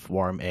cup of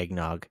warm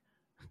eggnog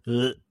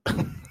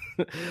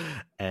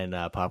and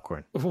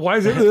popcorn. Why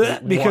is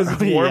it because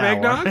it's warm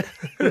eggnog?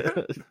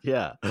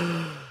 Yeah.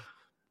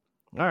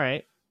 All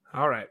right.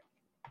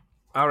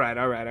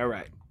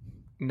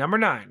 Number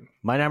 9.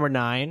 My number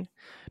 9.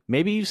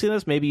 Maybe you've seen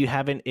this, maybe you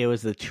haven't. It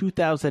was the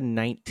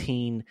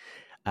 2019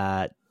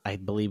 I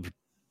believe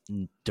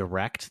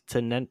direct to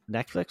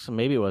Netflix.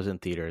 Maybe it was in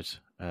theaters,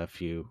 a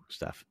few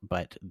stuff,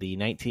 but the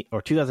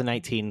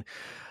 2019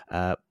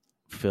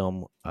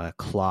 film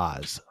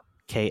Klaus,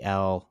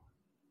 Klaus.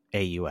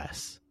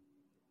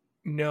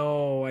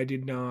 No, I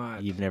did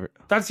not. You've never.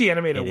 That's the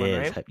animated one,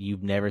 right?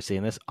 You've never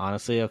seen this,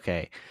 honestly.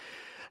 Okay,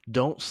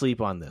 don't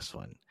sleep on this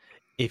one.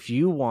 If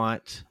you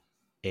want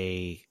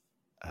a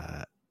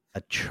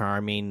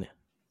charming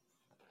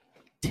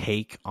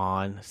take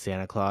on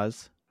Santa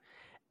Claus,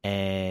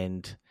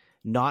 and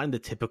not in the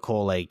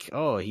typical like,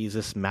 oh, he's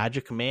this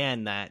magic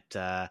man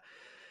that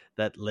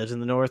lives in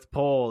the North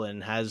Pole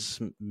and has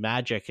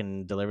magic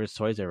and delivers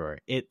toys everywhere.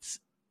 It's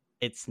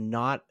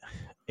not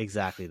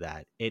exactly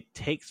that. It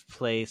takes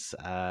place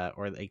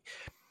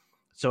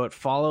so it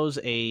follows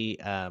a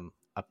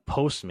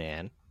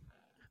postman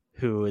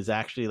who is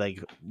actually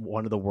like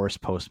one of the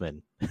worst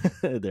postmen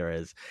there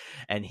is,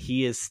 and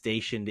he is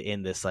stationed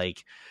in this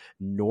like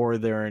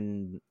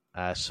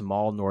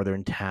small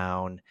northern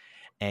town,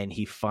 and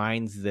he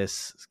finds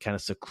this kind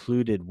of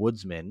secluded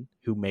woodsman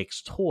who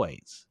makes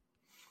toys.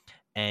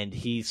 And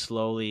he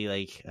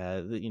slowly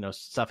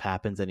stuff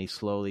happens, and he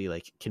slowly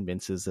like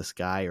convinces this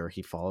guy, or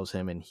he follows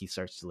him, and he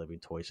starts delivering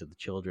toys to the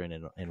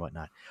children and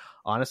whatnot.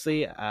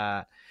 Honestly,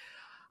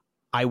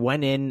 I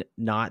went in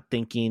not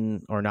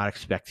thinking or not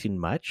expecting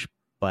much,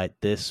 but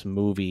this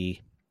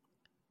movie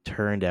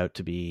turned out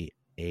to be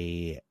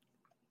a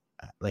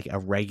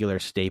regular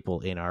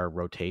staple in our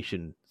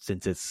rotation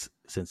since its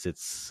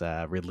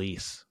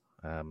release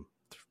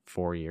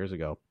 4 years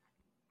ago.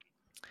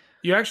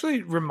 You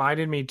actually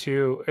reminded me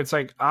too. It's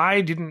like I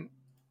didn't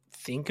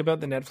think about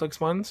the Netflix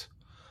ones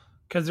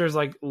because there's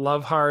like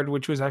Love Hard,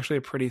 which was actually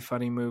a pretty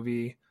funny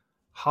movie,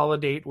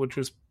 Holiday, which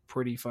was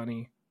pretty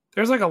funny.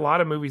 There's like a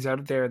lot of movies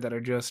out there that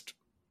are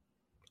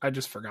I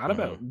just forgot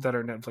about that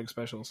are Netflix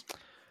specials.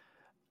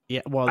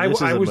 Yeah, well, I was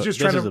just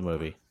trying to the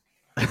movie.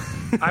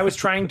 I was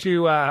trying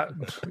to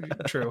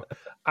true.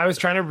 I was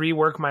trying to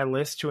rework my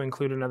list to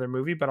include another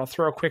movie, but I'll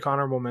throw a quick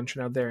honorable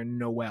mention out there in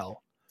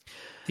Noelle,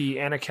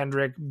 the Anna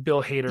Kendrick,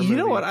 Bill Hader movie. You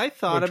know what? I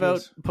thought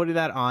about putting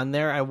that on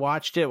there. I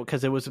watched it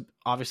because it was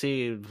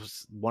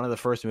one of the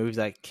first movies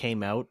that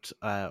came out,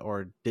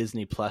 or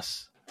Disney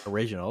Plus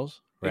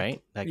originals,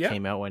 right?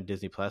 Came out when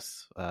Disney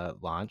Plus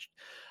launched,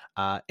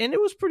 and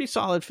it was a pretty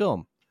solid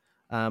film.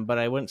 But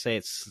I wouldn't say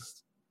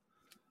it's.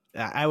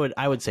 I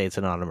would say it's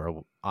an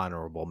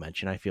honorable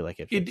mention. I feel like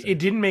it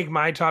didn't make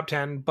my top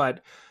 10,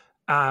 but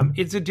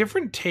it's a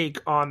different take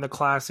on the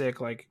classic.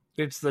 Like,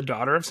 it's the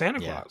daughter of Santa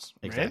Claus,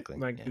 right? Exactly.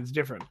 It's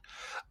different.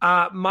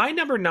 My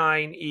number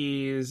 9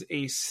 is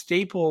a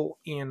staple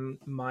in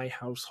my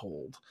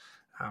household,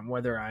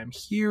 whether I'm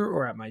here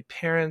or at my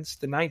parents'.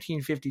 The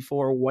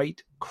 1954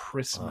 White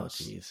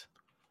Christmas. Oh, geez.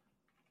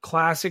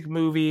 Classic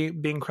movie.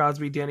 Bing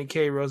Crosby, Danny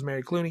Kaye,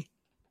 Rosemary Clooney.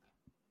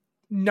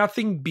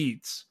 Nothing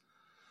beats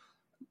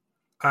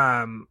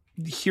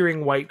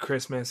hearing White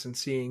Christmas and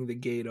seeing the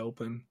gate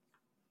open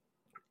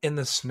in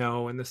the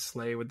snow and the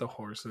sleigh with the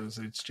horses.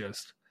 It's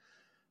just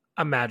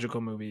a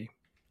magical movie.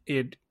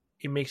 It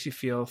makes you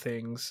feel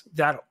things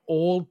that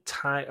old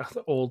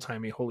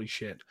timey, holy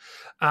shit.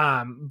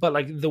 But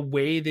like the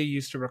way they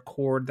used to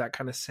record that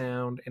kind of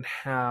sound and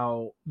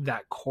how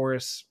that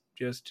chorus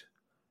just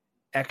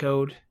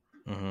echoed,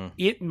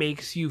 it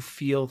makes you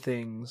feel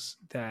things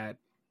that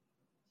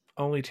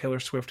only Taylor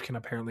Swift can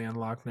apparently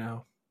unlock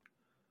now.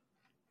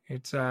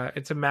 It's a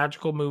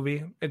magical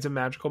movie. It's a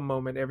magical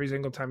moment every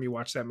single time you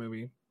watch that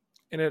movie.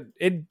 And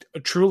it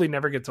truly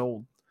never gets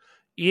old.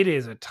 It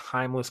is a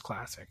timeless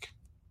classic.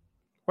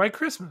 White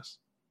Christmas.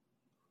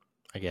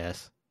 I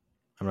guess.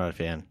 I'm not a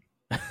fan.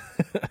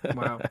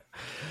 Wow.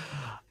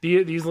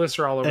 These lists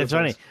are all over. It's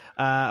funny.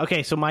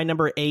 Okay, so my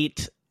number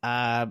 8.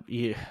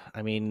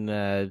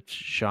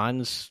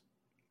 Sean's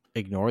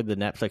ignored the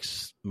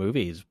Netflix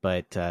movies,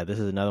 but this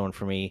is another one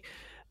for me.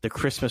 The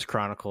Christmas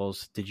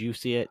Chronicles. Did you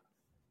see it?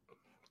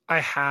 I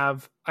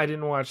have. I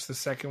didn't watch the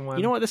second one.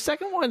 You know what? The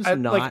second one's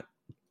not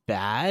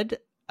bad.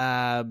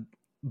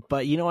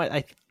 But you know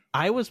what?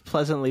 I was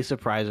pleasantly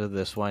surprised with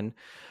this one.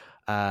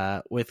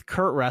 With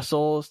Kurt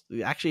Russell,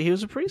 actually, he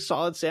was a pretty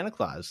solid Santa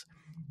Claus.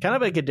 Kind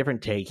of like a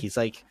different take. He's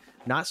like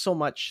not so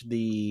much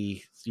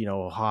the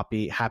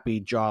happy,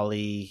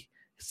 jolly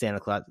Santa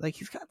Claus. Like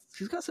he's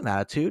got some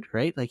attitude,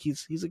 right? Like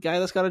he's a guy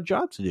that's got a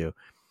job to do.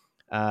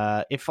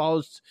 It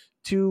follows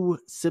 2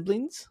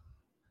 siblings,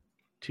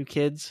 2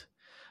 kids.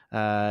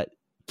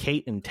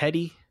 Kate and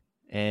Teddy,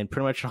 and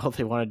pretty much all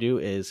they want to do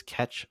is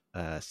catch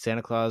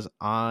Santa Claus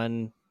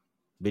on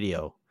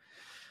video,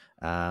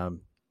 and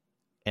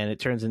it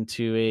turns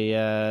into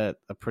a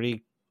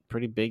pretty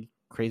big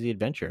crazy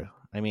adventure.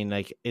 I mean,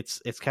 like it's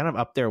kind of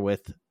up there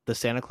with the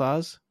Santa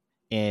Claus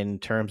in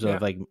terms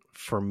of like,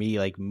 for me,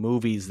 like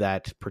movies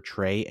that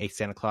portray a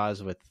Santa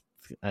Claus with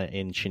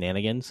in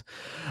shenanigans,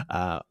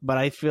 but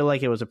I feel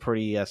like it was a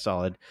pretty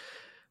solid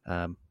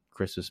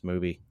Christmas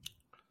movie.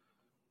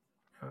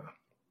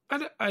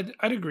 I'd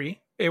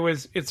agree.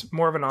 It's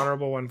more of an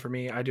honorable one for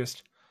me.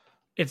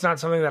 It's not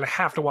something that I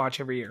have to watch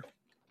every year.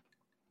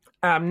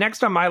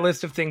 Next on my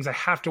list of things I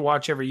have to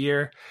watch every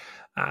year.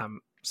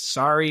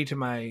 Sorry to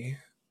my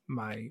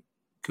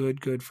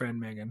good friend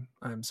Megan.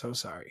 I'm so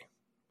sorry.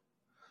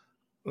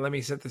 Let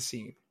me set the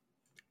scene.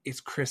 It's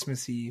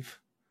Christmas Eve,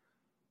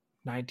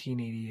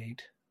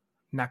 1988,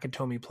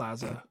 Nakatomi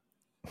Plaza.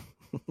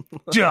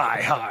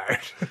 Die Hard.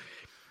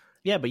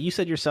 Yeah, but you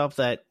said yourself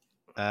that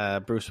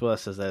Bruce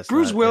Willis says that.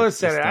 Bruce Willis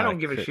said it. I don't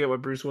give a shit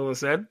what Bruce Willis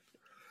said.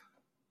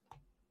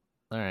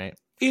 All right.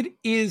 It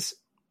is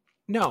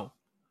no.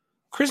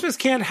 Christmas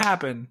can't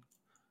happen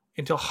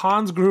until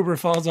Hans Gruber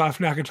falls off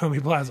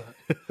Nakatomi Plaza.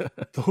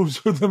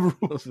 Those are the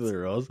rules. Those are the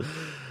rules.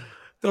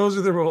 Those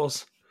are the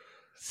rules.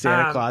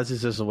 Santa Claus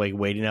is just like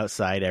waiting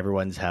outside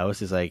everyone's house.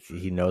 He's like,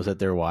 he knows that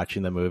they're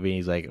watching the movie.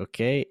 He's like,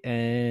 okay,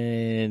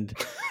 and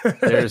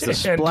there's the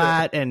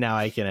splat, and now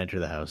I can enter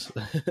the house.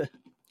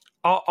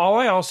 All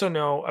I also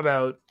know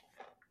about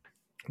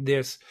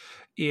this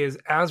is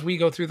as we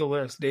go through the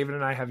list, David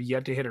and I have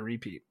yet to hit a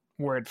repeat.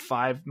 We're at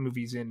 5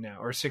 movies in now,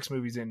 or 6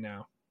 movies in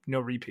now. No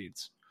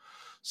repeats.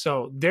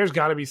 So there's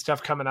got to be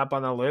stuff coming up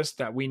on the list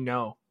that we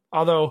know.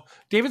 Although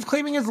David's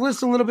claiming his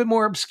list a little bit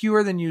more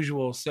obscure than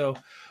usual. So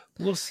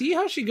we'll see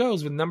how she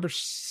goes with number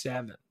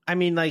 7. I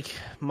mean, like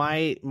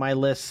my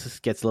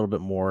list gets a little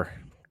bit more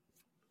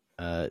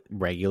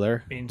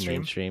regular,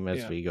 mainstream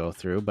as we go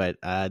through. But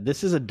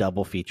this is a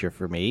double feature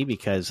for me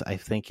because I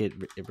think it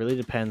really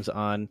depends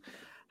on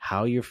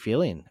how you're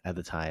feeling at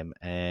the time.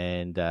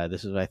 And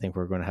this is what I think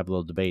we're going to have a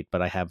little debate.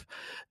 But I have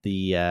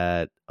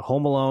the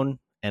Home Alone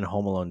and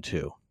Home Alone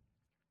 2.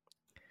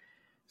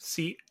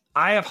 See,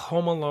 I have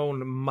Home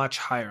Alone much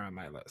higher on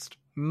my list.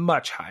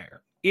 Much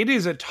higher. It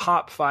is a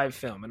top 5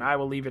 film, and I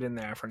will leave it in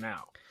there for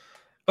now.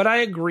 But I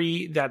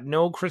agree that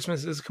no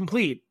Christmas is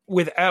complete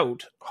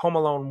without Home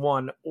Alone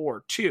 1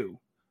 or 2,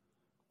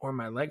 or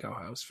my Lego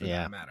house for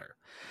that matter.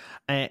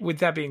 With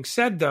that being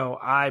said, though,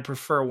 I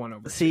prefer 1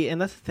 over 2. See,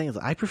 and that's the thing, is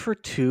I prefer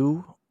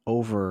 2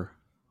 over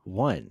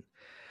 1.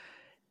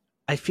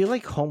 I feel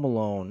like Home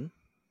Alone,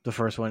 the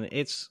first one,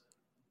 it's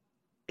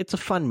a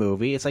fun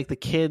movie. It's like the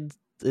kid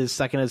is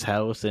stuck in his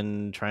house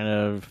and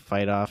trying to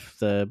fight off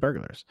the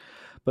burglars.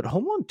 But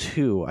Home Alone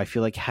 2, I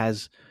feel like,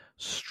 has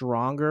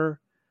stronger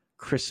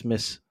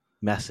Christmas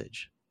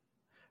message,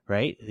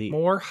 right?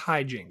 More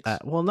hijinks.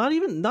 Well, not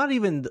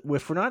even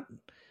if we're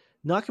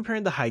not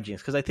comparing the hijinks,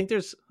 because I think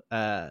there's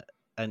an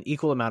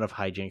equal amount of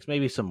hijinks,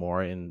 maybe some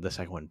more in the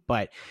second one.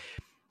 But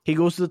he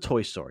goes to the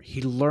toy store.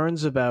 He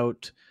learns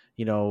about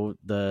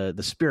the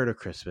spirit of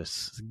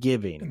Christmas,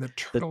 giving, and the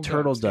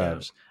turtle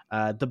doves,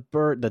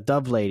 the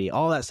dove lady,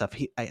 all that stuff.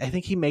 I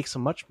think he makes a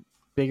much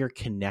bigger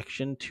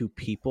connection to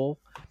people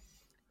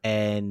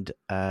and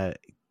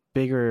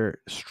bigger,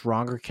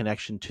 stronger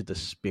connection to the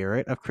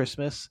spirit of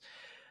Christmas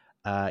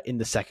in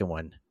the second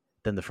one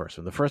than the first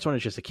one. The first one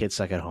is just a kid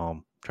stuck at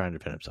home trying to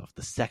defend himself.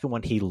 The second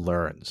one, he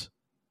learns,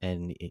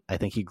 and I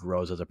think he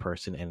grows as a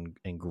person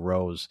and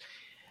grows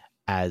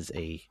as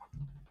a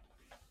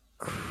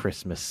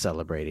Christmas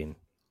celebrating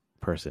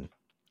person.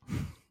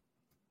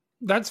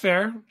 That's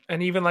fair.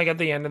 And even like at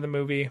the end of the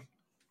movie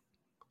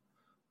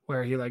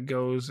where he like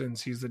goes and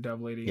sees the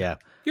dove lady. Yeah.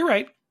 You're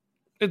right.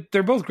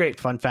 They're both great.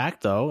 Fun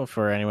fact though,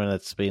 for anyone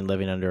that's been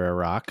living under a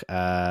rock,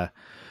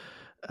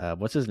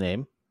 what's his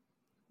name?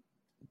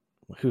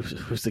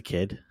 Who's the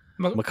kid?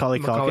 Macaulay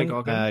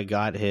Culkin.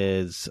 Got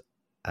his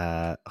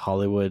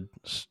Hollywood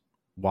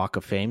Walk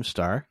of Fame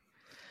star.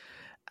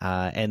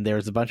 And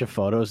there's a bunch of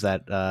photos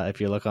that, if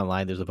you look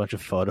online, there's a bunch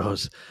of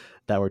photos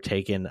that were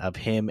taken of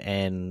him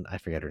and I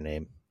forget her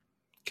name,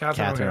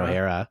 Catherine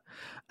O'Hara.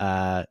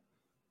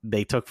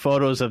 They took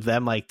photos of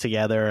them like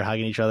together,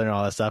 hugging each other and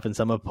all that stuff. And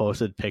some have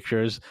posted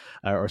pictures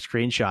or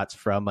screenshots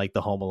from like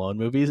the Home Alone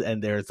movies,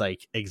 and there's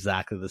like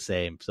exactly the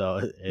same.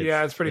 So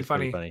it's pretty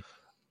funny.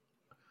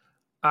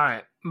 All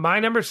right,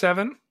 my number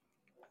 7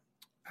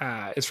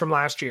 is from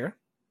last year,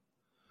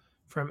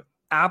 from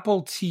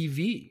Apple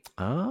TV.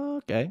 Oh,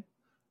 okay.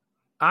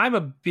 I'm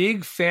a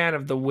big fan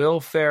of the Will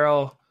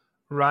Ferrell,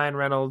 Ryan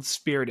Reynolds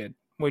Spirited,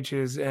 which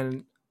is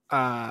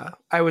I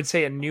would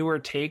say a newer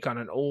take on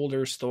an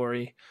older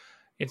story.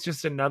 It's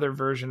just another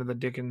version of the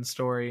Dickens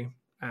story.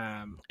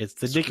 It's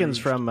the Dickens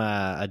from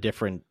a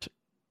different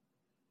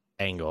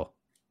angle.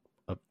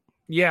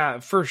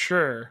 Yeah, for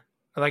sure.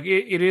 Like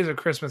it is a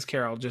Christmas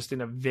Carol, just in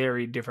a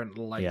very different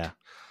light. Yeah.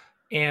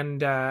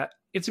 And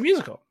it's a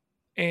musical.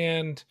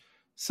 And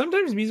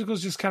sometimes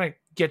musicals just kind of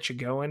get you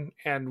going.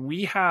 And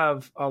we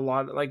have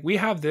we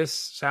have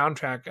this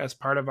soundtrack as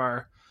part of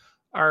our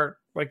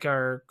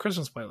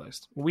Christmas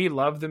playlist. We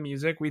love the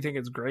music. We think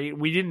it's great.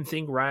 We didn't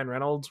think Ryan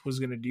Reynolds was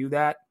going to do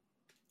that.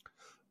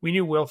 We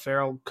knew Will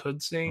Ferrell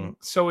could sing.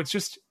 So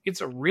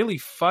it's a really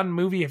fun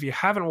movie. If you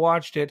haven't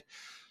watched it,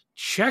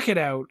 check it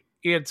out.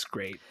 It's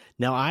great.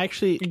 Now,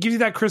 it gives you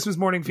that Christmas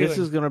morning feeling. This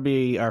is going to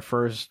be our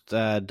first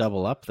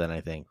double up then,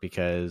 I think,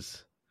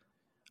 because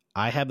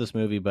I have this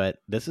movie, but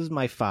this is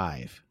my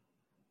 5.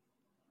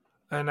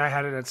 And I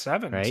had it at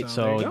 7. Right.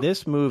 So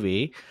this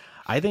movie,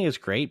 I think is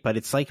great, but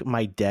it's like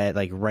my dead,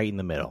 like right in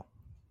the middle.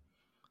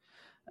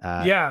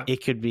 Yeah.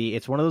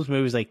 It's one of those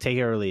movies like take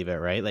it or leave it,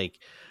 right? Like,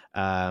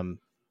 but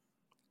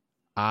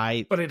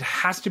it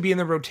has to be in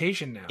the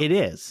rotation now. It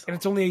is. And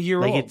it's only a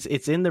year old.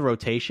 It's in the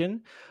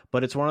rotation,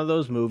 but it's one of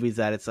those movies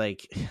that it's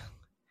like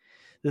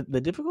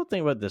the difficult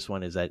thing about this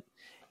one is that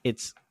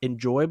it's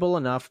enjoyable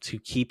enough to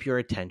keep your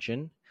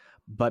attention,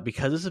 but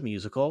because it's a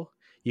musical,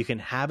 you can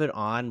have it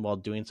on while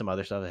doing some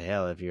other stuff.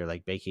 Hell, if you're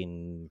like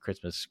baking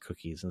Christmas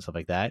cookies and stuff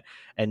like that,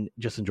 and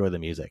just enjoy the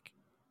music.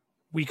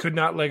 We could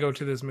not Lego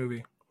to this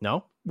movie.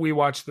 No? We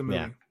watched the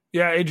movie.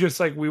 Yeah, it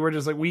just like we were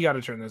just like, we got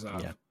to turn this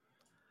off. Yeah.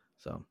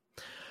 So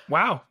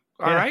wow.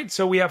 All right.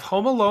 So we have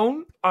Home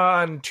Alone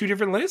on 2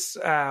 different lists,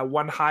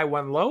 one high,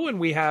 one low, and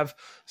we have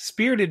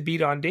Spirited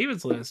Beat on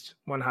David's list,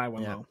 one high,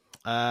 one low.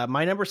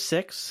 My number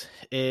 6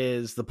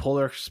 is The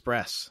Polar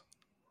Express.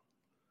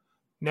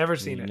 Never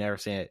seen it. Never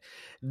seen it.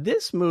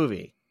 This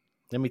movie,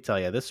 let me tell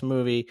you,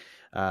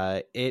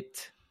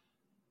 it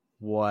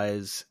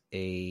was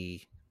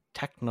a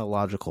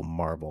technological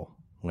marvel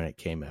when it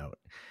came out.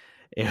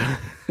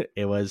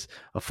 It was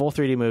a full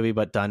 3D movie,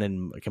 but done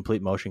in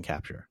complete motion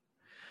capture.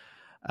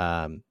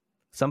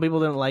 Some people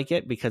didn't like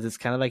it because it's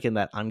kind of like in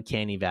that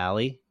uncanny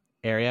valley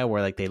area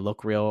where like they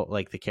look real,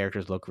 like the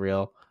characters look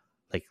real.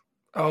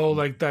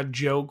 Like that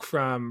joke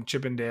from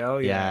Chip and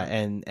Dale. Yeah.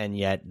 And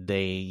yet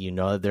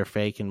that they're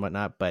fake and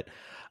whatnot. But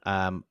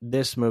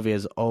this movie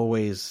is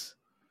always,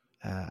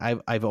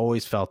 I've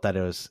always felt that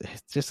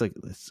it's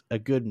a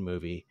good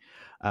movie.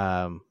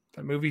 That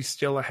movie's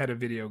still ahead of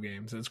video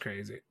games. It's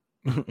crazy.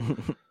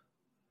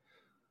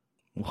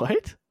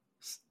 What?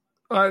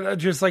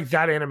 Just like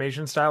that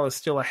animation style is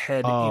still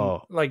ahead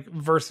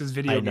versus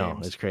video games. I know,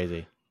 it's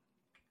crazy.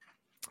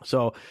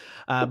 So,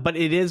 but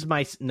it is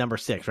my number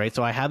 6, right?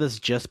 So I have this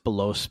just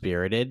below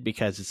Spirited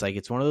because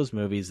it's one of those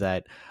movies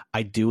that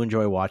I do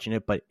enjoy watching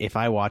it, but if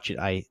I watch it,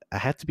 I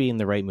have to be in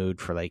the right mood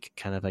for like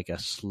kind of like a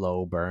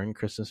slow burn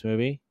Christmas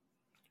movie.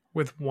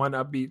 With one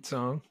upbeat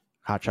song.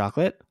 Hot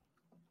Chocolate?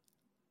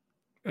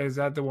 Is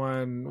that the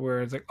one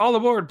where it's like, all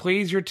aboard,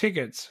 please, your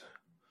tickets?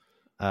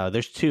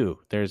 There's 2.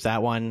 There's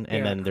that one,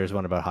 and then there's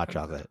one about hot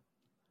chocolate.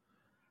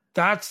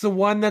 That's the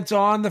one that's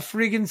on the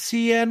friggin'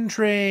 CN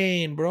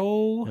train,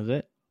 bro. Is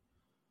it?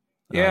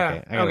 Yeah. Oh,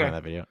 okay. I gotta run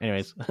that video.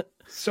 Anyways.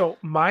 So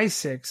my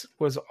 6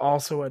 was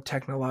also a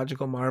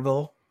technological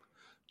marvel.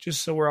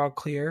 Just so we're all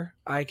clear,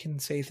 I can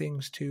say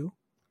things too.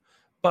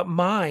 But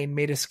mine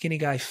made a skinny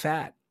guy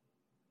fat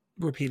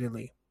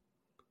repeatedly.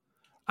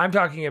 I'm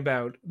talking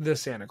about the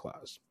Santa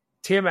Claus.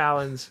 Tim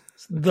Allen's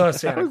The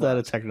Santa Claus. How is that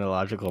a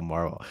technological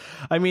marvel?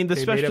 I mean, the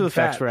special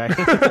effects were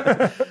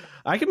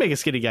I can make a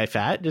skinny guy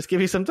fat. Just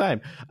give me some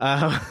time.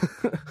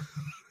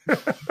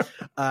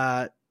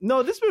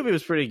 No, this movie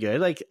was pretty good.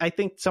 Like, I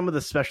think some of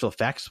the special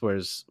effects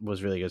was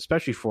really good,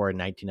 especially for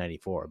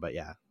 1994. But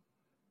yeah,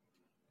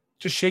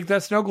 just shake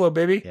that snow globe,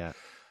 baby. Yeah,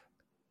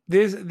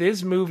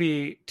 this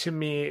movie to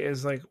me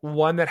is like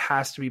one that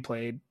has to be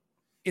played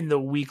in the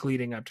week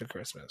leading up to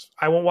Christmas.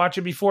 I won't watch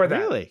it before that.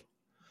 Really?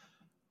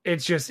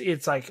 It's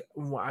like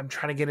I'm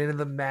trying to get into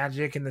the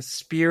magic and the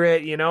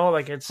spirit,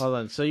 like it's. Hold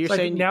on. So you're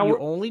saying now you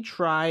only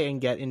try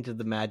and get into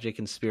the magic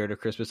and spirit of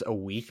Christmas a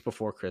week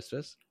before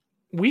Christmas?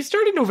 We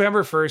started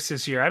November 1st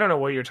this year. I don't know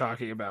what you're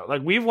talking about.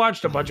 Like, we've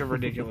watched a bunch of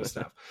ridiculous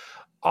stuff.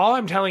 All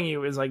I'm telling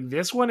you is like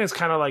this one is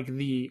kind of like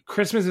the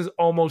Christmas is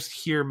almost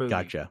here movie.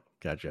 Gotcha.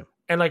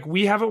 And like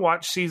we haven't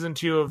watched season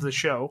 2 of the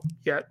show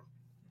yet.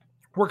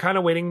 We're kind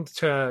of waiting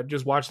to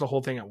just watch the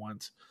whole thing at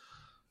once.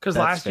 Because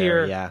last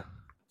year,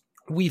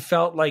 we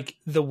felt like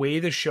the way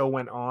the show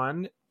went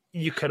on,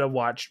 you could have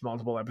watched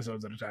multiple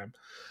episodes at a time.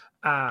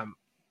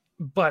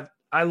 But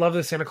I love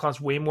the Santa Claus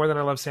way more than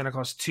I love Santa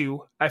Claus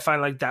 2. I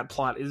find like that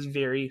plot is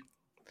very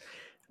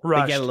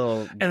rushed.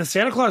 And the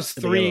Santa Claus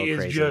 3 is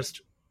crazy.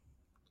 Just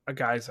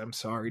guys, I'm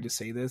sorry to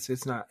say this.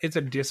 It's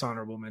a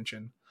dishonorable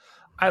mention.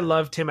 I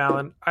love Tim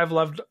Allen. I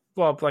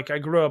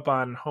grew up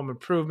on Home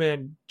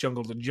Improvement,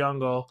 Jungle to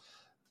Jungle,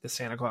 the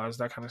Santa Claus,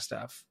 that kind of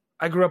stuff.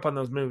 I grew up on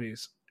those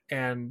movies.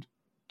 And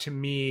to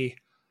me,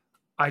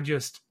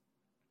 there's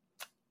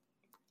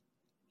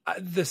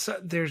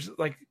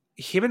like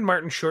him and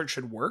Martin Short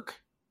should work.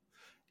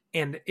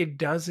 And it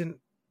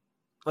doesn't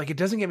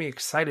get me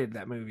excited,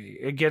 that movie.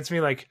 It gets me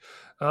like,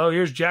 oh,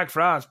 here's Jack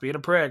Frost being a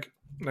prick.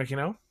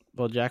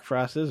 Well, Jack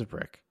Frost is a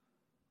prick.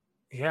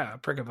 Yeah, a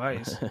prick of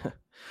ice.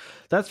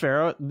 That's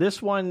fair.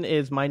 This one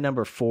is my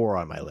number 4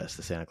 on my list,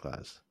 the Santa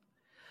Claus.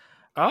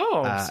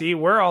 Oh, see,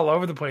 we're all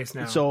over the place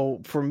now.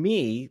 So for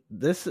me,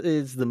 this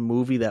is the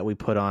movie that we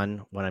put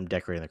on when I'm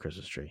decorating the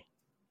Christmas tree.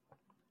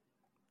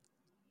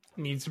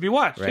 Needs to be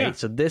watched, right? Yeah.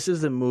 So this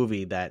is the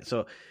movie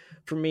so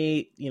for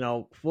me,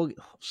 we'll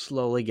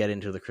slowly get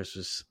into the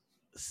Christmas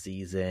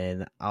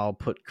season. I'll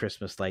put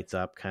Christmas lights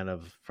up kind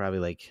of probably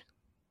like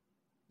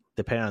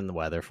depending on the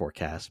weather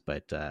forecast.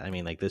 But I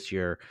mean, like this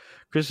year,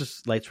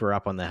 Christmas lights were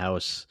up on the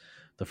house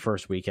the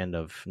first weekend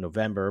of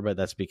November, but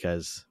that's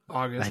because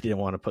August. I didn't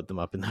want to put them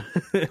up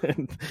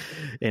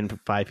in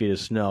 5 feet of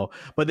snow.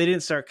 But they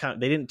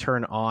didn't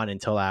turn on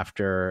until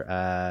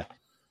after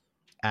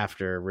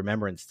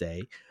Remembrance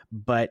Day.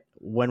 But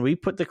when we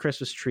put the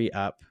Christmas tree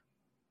up,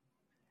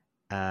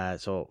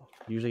 so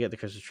usually get the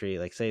Christmas tree,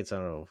 like say it's, I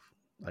don't know,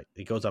 like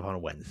it goes up on a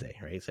Wednesday,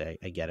 right? Say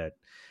I get it.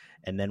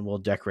 And then we'll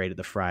decorate it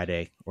the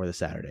Friday or the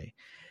Saturday.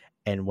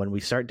 And when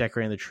we start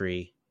decorating the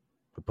tree,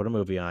 we put a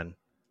movie on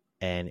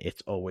and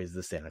it's always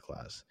the Santa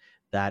Claus.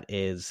 That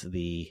is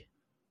the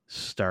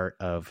start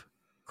of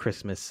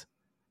Christmas,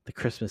 the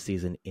Christmas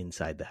season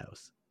inside the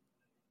house.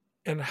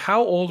 And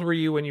how old were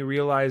you when you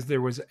realized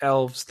there was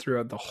elves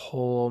throughout the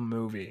whole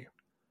movie?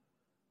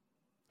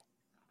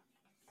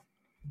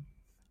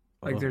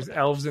 Like there's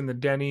elves in the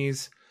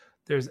Denny's.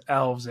 There's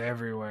elves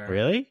everywhere.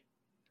 Really?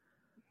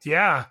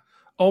 Yeah.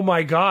 Oh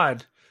my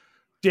God.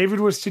 David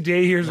was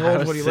today years I old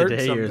was when he learned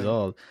today something. years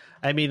old.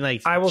 I mean,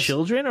 like I will-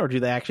 children, or do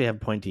they actually have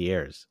pointy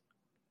ears?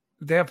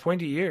 They have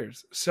pointy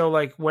ears. So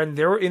like when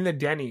they're in the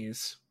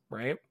Denny's,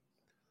 right?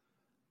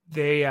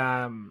 They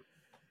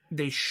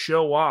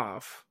show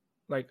off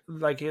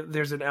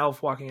there's an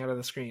elf walking out of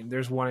the screen.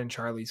 There's one in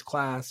Charlie's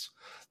class.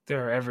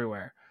 They're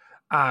everywhere.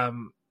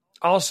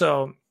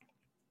 Also,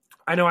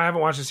 I know I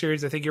haven't watched the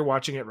series. I think you're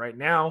watching it right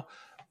now.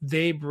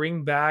 They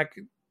bring back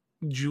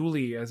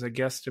Julie as a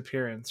guest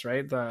appearance,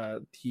 right?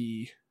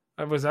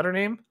 Was that her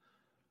name?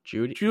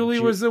 Judy.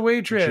 Julie was the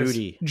waitress.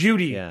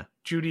 Judy. Yeah.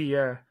 Judy,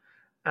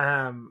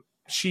 yeah.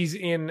 She's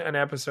in an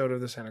episode of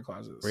The Santa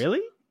Clauses.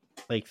 Really?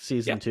 Like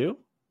season 2?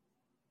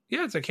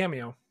 Yeah, it's a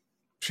cameo.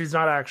 She's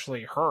not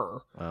actually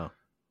her. Oh.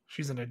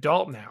 She's an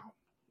adult now.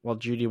 Well,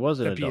 Judy was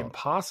an That'd be adult.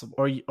 impossible.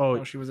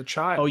 No, she was a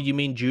child. Oh, you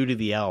mean Judy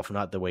the elf,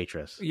 not the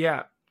waitress?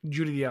 Yeah,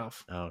 Judy the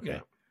elf. Oh, okay. Yeah.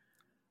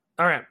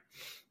 All right.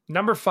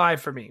 Number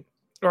 5 for me.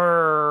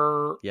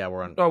 Or Yeah,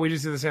 we're on. oh, we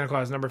just did the Santa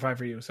Claus. Number 5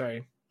 for you.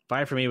 Sorry.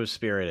 5 for me was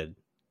Spirited.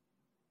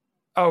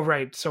 Oh,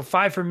 right. So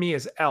 5 for me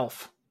is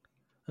Elf.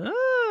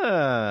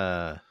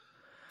 Ah.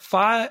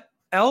 5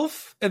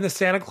 Elf and the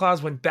Santa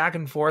Claus went back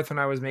and forth when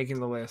I was making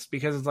the list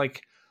because it's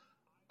like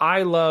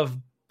I love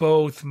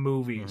both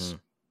movies. Mhm.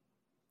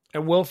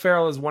 And Will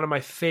Ferrell is one of my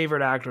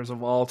favorite actors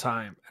of all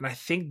time. And I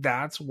think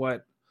that's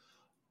what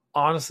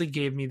honestly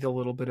gave me the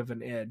little bit of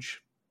an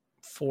edge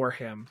for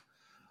him.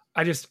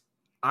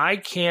 I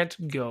can't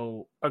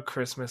go a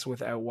Christmas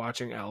without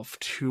watching Elf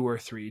 2 or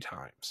 3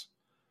 times.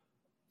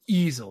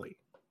 Easily.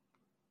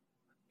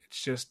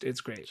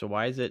 It's great. So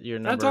why is it your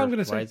number? That's all I'm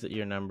gonna say. Why is it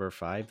your number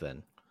 5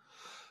 then?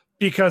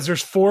 Because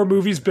there's 4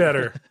 movies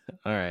better.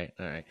 All right.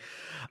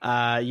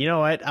 You know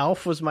what?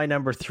 Elf was my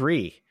number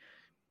 3.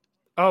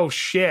 Oh,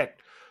 shit.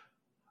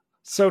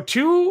 So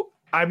 2,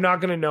 I'm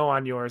not going to know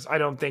on yours, I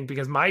don't think,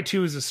 because my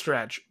 2 is a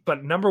stretch.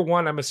 But number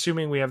 1, I'm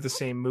assuming we have the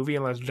same movie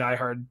unless Die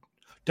Hard.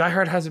 Die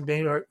Hard hasn't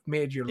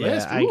made your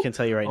list. Yeah, I Ooh. can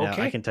tell you right now.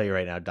 Okay. I can tell you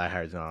right now. Die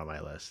Hard's not on my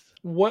list.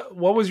 What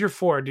was your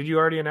 4? Did you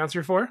already announce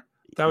your 4?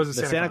 That was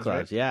the Santa Claus.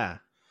 right? Yeah.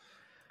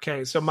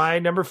 Okay, so my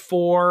number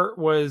 4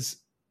 was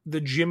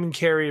the Jim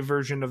Carrey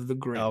version of The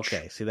Grinch.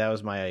 Okay. See, that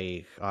was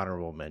my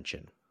honorable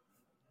mention.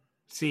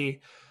 See,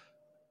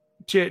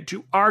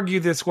 to argue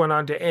this one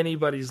onto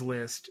anybody's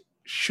list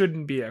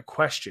shouldn't be a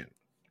question.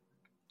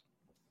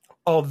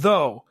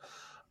 Although,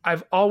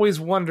 I've always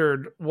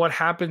wondered what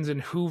happens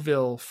in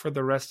Whoville for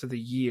the rest of the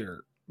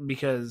year.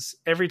 Because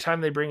every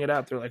time they bring it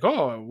up, they're like,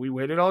 oh, we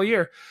waited all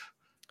year.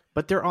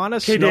 But they're on a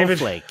Okay, David.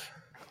 snowflake.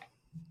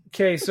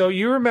 Okay, so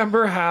you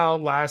remember how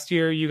last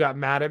year you got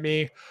mad at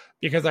me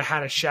because I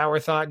had a shower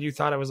thought and you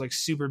thought I was like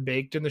super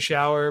baked in the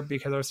shower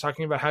because I was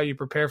talking about how you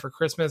prepare for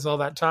Christmas all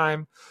that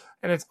time.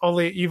 And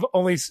you've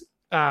only,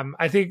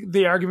 I think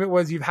the argument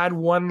was you've had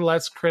one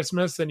less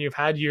Christmas than you've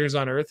had years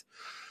on Earth.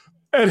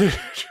 And it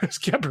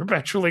just kept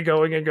perpetually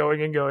going and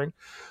going and going.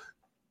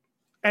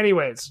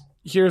 Anyways,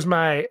 here's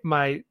my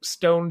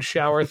stone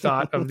shower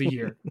thought of the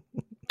year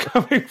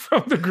coming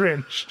from The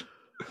Grinch.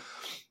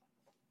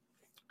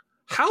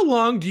 How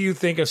long do you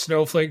think a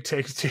snowflake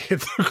takes to hit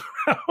the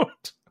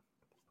ground?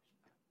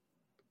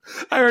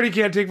 I already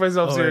can't take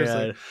myself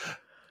seriously.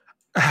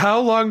 How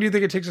long do you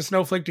think it takes a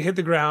snowflake to hit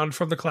the ground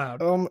from the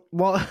cloud?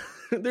 Well,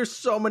 there's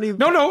so many.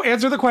 No,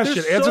 answer the question.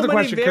 There's Answer so the many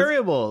question. 'Cause-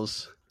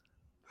 variables.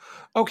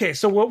 Okay,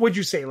 so what would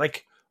you say?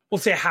 Like, we'll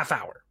say a half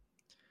hour,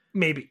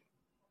 maybe,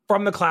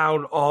 from the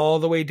cloud all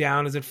the way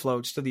down as it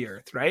floats to the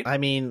earth, right? I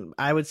mean,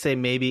 I would say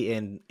maybe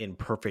in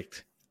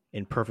perfect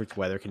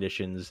weather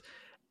conditions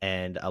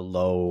and a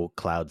low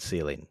cloud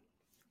ceiling.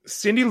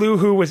 Cindy Lou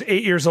Who was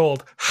 8 years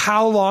old.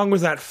 How long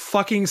was that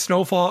fucking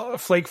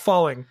snowflake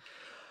falling?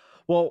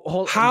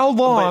 Well, How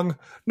long?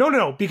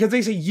 No, because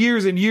they say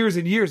years and years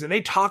and years, and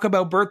they talk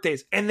about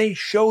birthdays, and they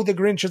show the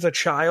Grinch as a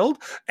child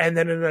and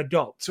then an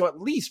adult. So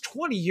at least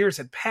 20 years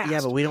had passed.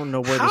 Yeah, but we don't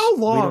know where we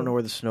don't know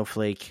where the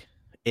snowflake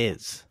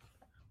is.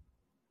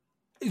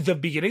 The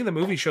beginning of the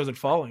movie shows it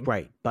falling.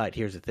 Right, but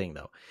here's the thing,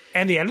 though.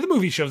 And the end of the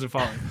movie shows it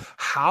falling.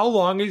 How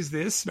long is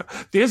this?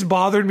 This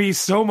bothered me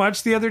so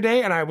much the other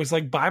day, and I was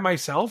like by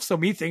myself, so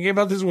me thinking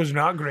about this was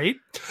not great,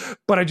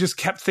 but I just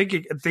kept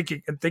thinking and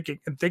thinking and thinking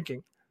and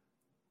thinking.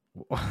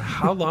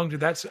 How long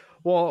did that...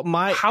 Well,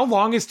 how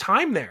long is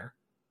time there?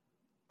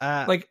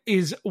 like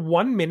is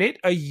 1 minute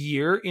a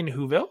year in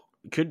Whoville?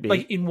 could be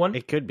Like in one...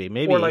 it could be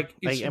maybe Or like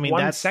it's I mean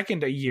 1 that's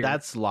second a year.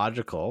 that's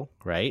logical,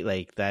 right?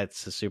 Like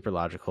that's a super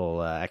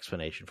logical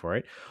explanation for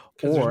it.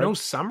 'Cause there's no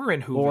summer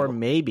in Whoville. Or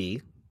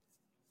maybe,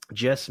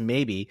 just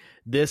maybe,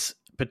 this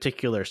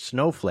particular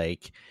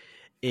snowflake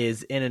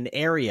is in an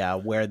area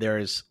where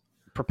there's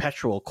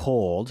perpetual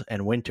cold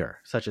and winter,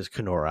 such as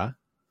Kenora.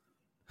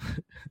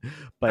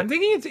 But I'm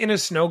thinking it's in a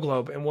snow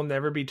globe, and we'll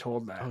never be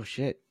told that. oh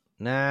shit,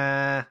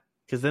 nah,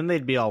 because then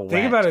they'd be all wet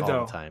Think about it, all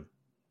though. the time.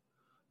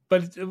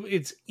 But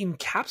it's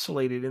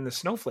encapsulated in the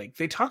snowflake.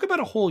 They talk about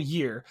a whole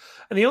year,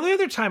 and the only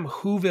other time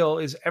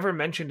Whoville is ever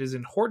mentioned is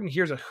in Horton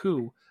Hears a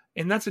Who,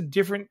 and that's a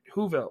different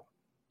Whoville.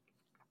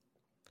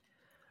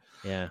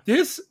 Yeah,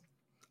 This,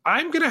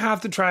 I'm going to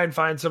have to try and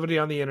find somebody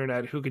on the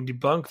internet who can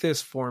debunk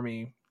this for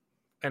me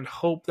and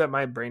hope that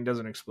my brain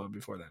doesn't explode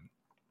before then.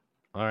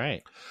 All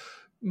right.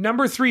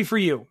 Number 3 for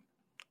you.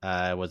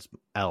 Was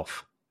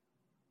Elf.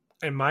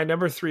 And my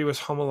number 3 was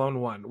Home Alone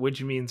 1,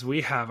 which means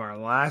we have our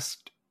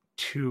last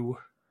 2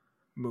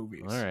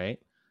 movies. All right.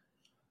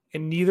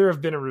 And neither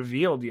have been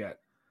revealed yet.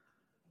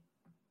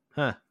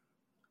 Huh.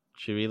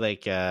 Should we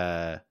like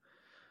I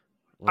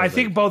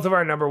think both of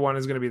our number 1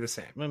 is going to be the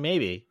same. Well,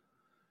 maybe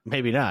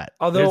not.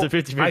 Although there's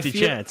a 50-50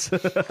 chance.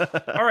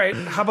 All right,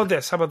 how about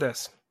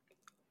this?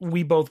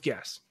 We both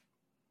guess.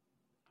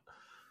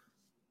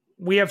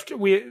 We have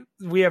 2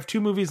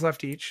 movies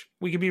left each.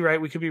 We could be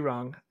right, we could be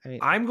wrong.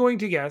 I'm going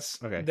to guess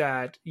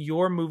that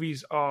your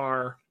movies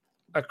are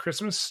A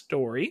Christmas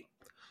Story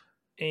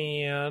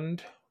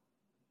and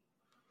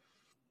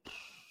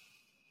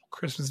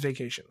Christmas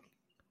Vacation.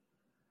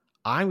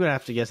 I'm going to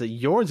have to guess that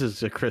yours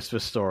is A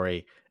Christmas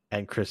Story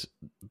and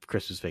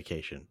Christmas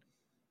Vacation.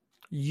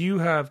 You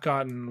have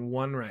gotten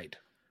one right.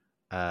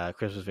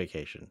 Christmas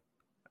Vacation.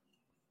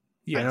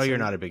 Yes, I know you're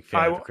not a big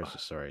fan of A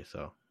Christmas Story,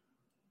 so.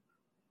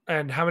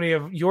 And how many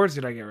of yours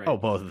did I get right? Oh,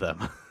 both of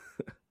them.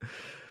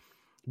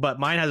 But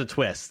mine has a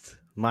twist.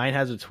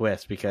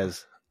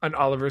 Because an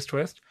Oliver's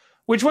twist.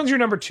 Which one's your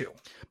number 2?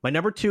 My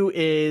number 2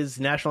 is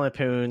National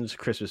Lampoon's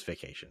Christmas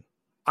Vacation.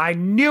 I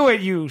knew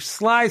it, you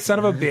sly son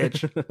of a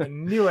bitch. I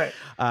knew it.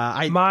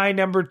 My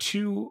number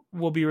 2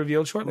 will be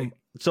revealed shortly.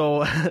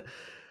 So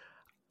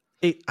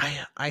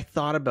I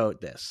thought about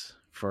this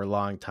for a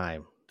long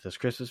time. Does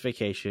Christmas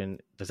Vacation,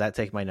 does that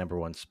take my number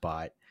 1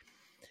 spot?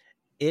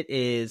 It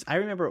is, I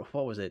remember,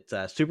 what was it?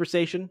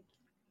 Superstation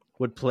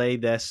would play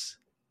this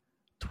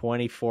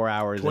 24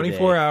 hours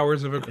 24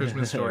 hours of A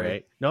Christmas Story.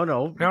 Right?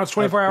 No. Now it's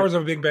 24 hours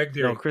of a Big Bang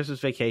Theory. No, Christmas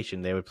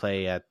Vacation. They would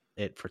play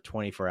it for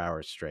 24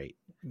 hours straight.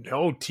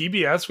 No,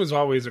 TBS was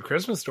always A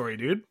Christmas Story,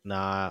 dude.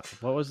 Nah,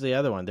 what was the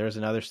other one? There was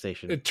another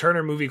station.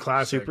 Turner Movie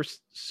Classic.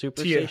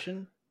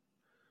 Superstation?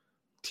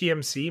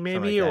 TMC,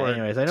 maybe? Or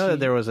anyways, I know that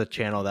there was a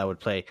channel that would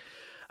play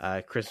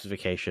Christmas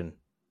Vacation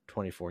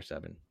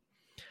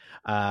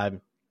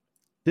 24/7.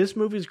 This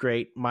movie's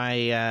great.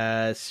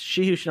 My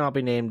She Who Shall Not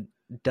Be Named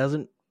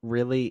doesn't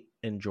really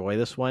enjoy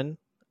this one.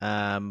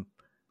 I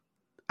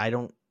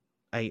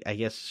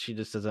guess she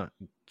just doesn't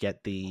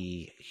get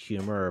the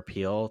humor or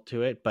appeal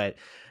to it, but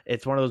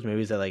it's one of those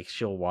movies that like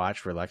she'll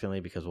watch reluctantly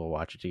because we'll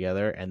watch it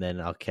together, and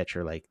then I'll catch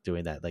her like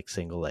doing that like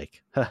single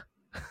like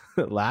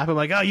laugh. I'm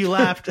like, oh, you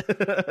laughed.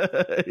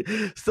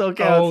 Still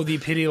counts. Oh, the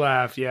pity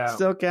laugh. Yeah,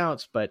 still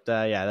counts. But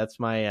yeah, that's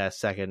my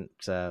second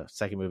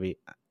movie.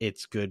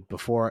 It's good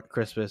before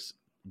Christmas,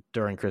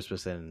 during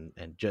Christmas, and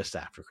just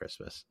after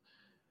Christmas.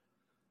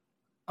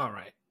 All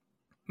right,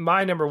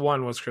 my number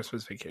 1 was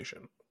Christmas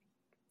Vacation.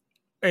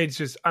 It's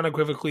just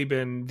unequivocally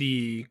been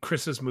the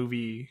Christmas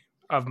movie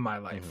of my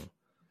life. Mm-hmm.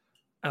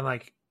 And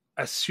like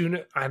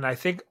and I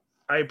think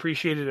I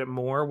appreciated it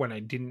more when I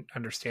didn't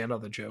understand all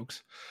the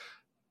jokes.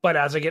 But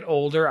as I get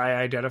older, I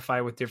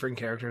identify with different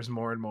characters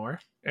more and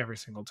more every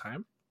single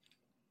time.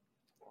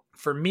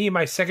 For me,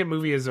 my second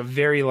movie is a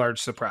very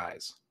large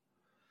surprise.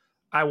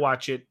 I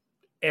watch it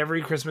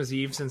every Christmas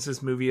Eve since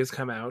this movie has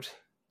come out.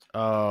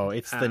 Oh,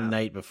 it's the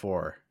night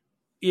before.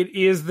 It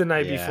is the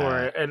night before,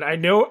 and I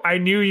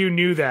knew you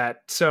knew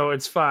that, so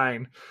it's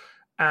fine.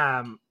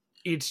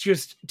 It's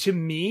just, to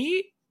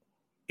me,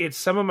 it's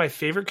some of my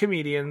favorite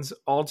comedians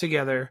all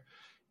together.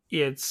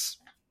 This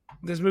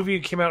movie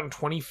came out in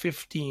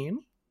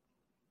 2015.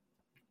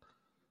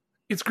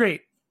 It's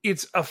great.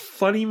 It's a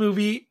funny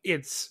movie.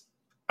 It's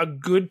a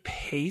good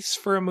pace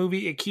for a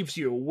movie. It keeps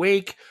you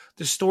awake.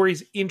 The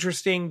story's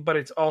interesting, but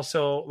it's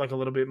also like a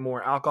little bit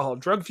more alcohol,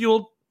 drug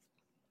fueled.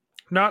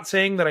 Not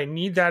saying that I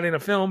need that in a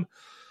film,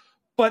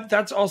 but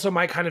that's also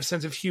my kind of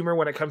sense of humor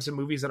when it comes to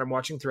movies that I'm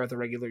watching throughout the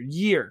regular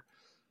year.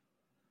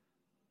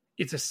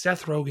 It's a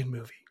Seth Rogen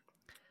movie,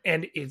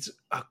 and it's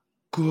a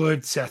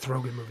good Seth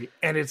Rogen movie.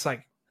 And it's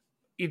like,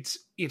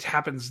 it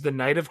happens the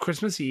night of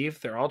Christmas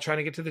Eve. They're all trying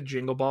to get to the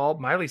Jingle Ball.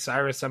 Miley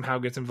Cyrus somehow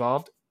gets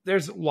involved.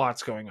 There's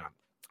lots going on.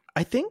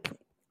 I think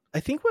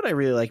what I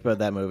really like about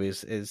that movie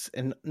is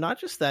and not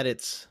just that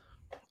it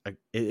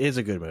is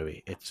a good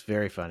movie. It's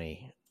very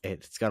funny.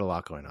 It's got a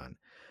lot going on,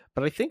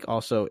 but I think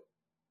also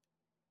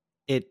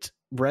it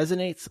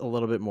resonates a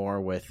little bit more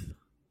with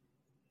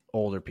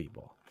older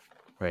people,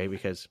 right?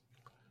 Because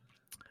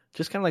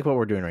just kind of like what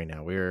we're doing right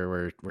now,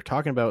 we're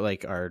talking about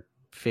like our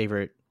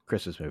favorite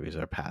Christmas movies,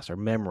 our past, our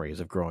memories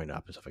of growing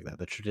up and stuff like that,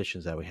 the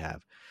traditions that we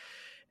have.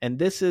 And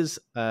this is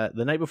The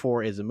Night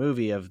Before is a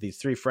movie of these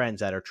 3 friends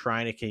that are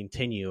trying to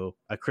continue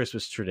a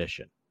Christmas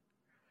tradition,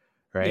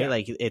 right? Yeah.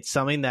 Like it's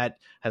something that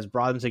has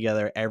brought them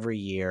together every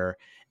year.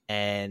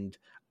 And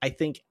I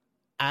think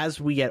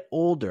as we get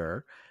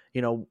older,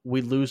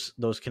 we lose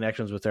those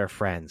connections with our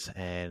friends,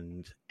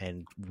 and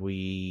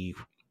we,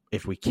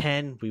 if we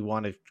can, we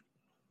want to,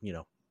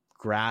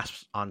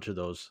 grasp onto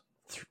those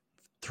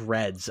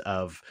threads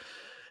of,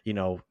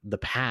 the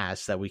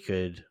past that we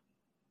could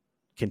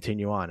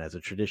continue on as a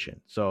tradition.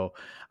 So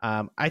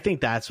I think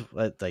that's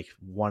like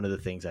one of the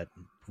things that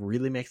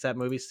really makes that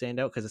movie stand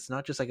out, because it's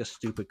not just like a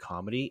stupid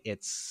comedy.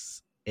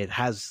 It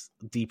has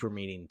deeper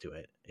meaning to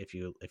it if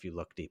you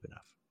look deep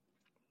enough.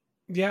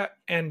 Yeah,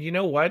 and you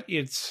know what?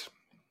 It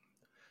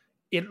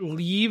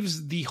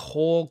leaves the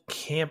whole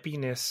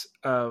campiness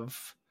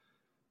of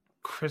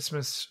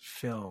Christmas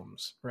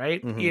films,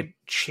 right? Mhm. It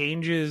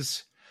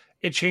changes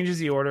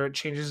the order, it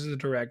changes the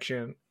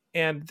direction,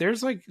 and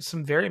there's like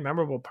some very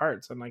memorable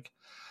parts. And like,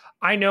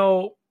 I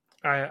know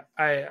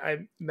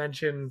I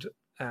mentioned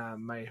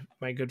my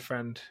good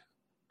friend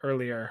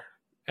earlier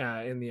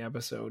in the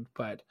episode,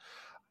 but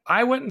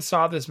I went and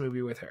saw this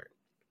movie with her.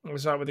 I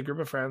saw it with a group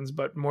of friends,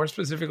 but more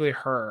specifically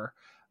her.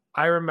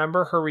 I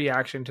remember her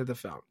reaction to the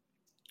film,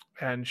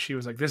 and she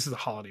was like, "This is a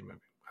holiday movie."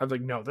 I was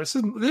like, "No, this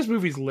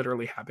movie's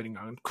literally happening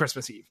on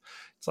Christmas Eve.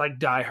 It's like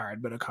Die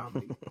Hard, but a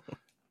comedy."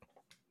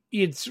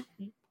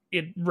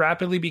 It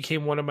rapidly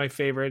became one of my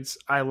favorites.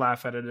 I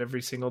laugh at it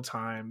every single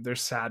time.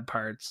 There's sad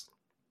parts.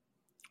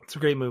 It's a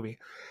great movie.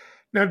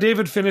 Now,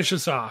 David, finish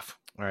us off.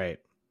 All right.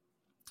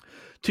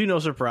 To no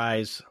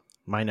surprise,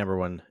 my number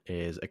one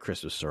is A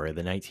Christmas Story,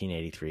 the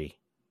 1983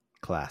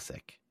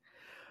 classic,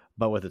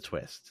 but with a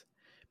twist.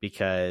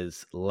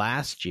 Because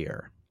last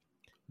year,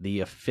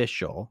 the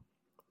official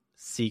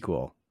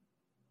sequel,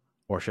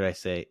 or should I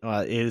say,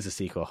 it is a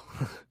sequel.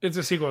 It's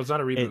a sequel. It's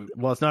not a reboot.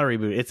 It's not a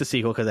reboot. It's a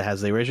sequel because it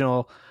has the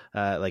original,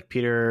 like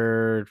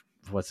Peter,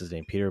 what's his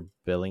name? Peter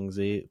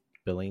Billingsley.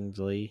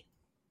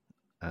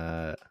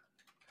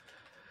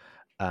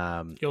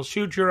 You'll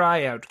shoot your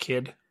eye out,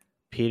 kid.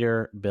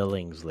 Peter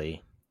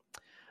Billingsley.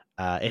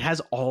 It has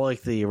all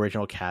like the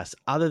original cast,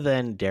 other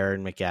than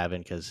Darren McGavin,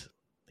 because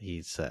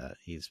he's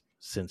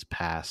since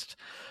passed.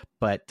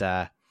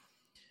 But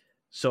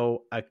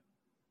so A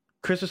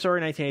Christmas Story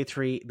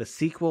 1983, the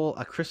sequel,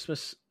 A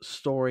Christmas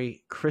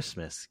Story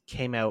Christmas,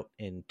 came out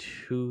in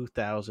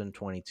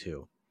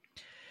 2022,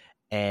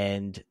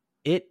 and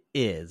it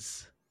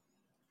is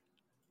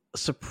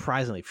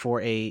surprisingly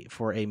for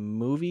a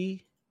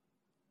movie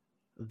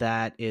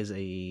that is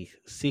a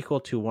sequel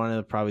to one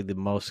of probably the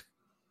most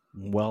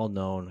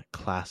well-known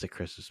classic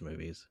Christmas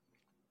movies.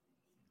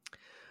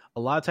 A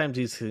lot of times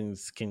these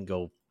things can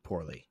go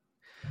poorly.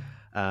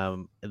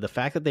 The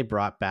fact that they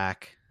brought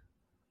back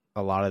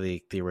a lot of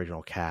the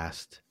original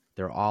cast,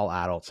 they're all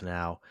adults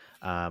now,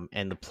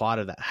 and the plot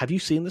of that. Have you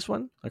seen this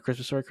one, A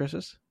Christmas Story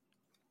Christmas?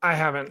 I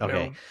haven't.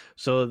 Okay, no.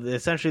 So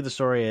essentially the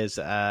story is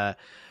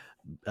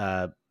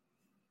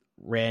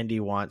Randy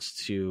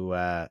wants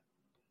to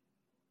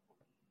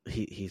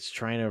he's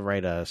trying to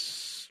write a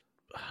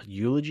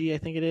eulogy, I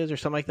think it is, or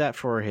something like that,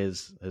 for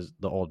the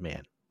old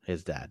man,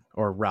 his dad,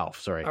 or Ralph,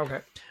 sorry. Okay.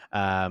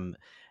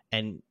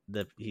 And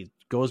he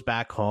goes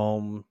back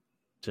home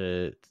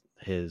to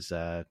his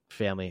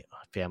family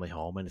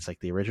home, and it's like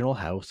the original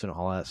house and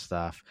all that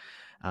stuff.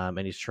 And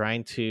he's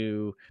trying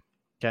to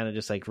kind of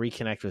just like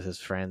reconnect with his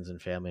friends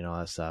and family and all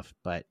that stuff.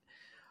 But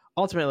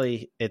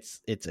ultimately, it's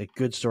a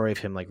good story of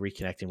him like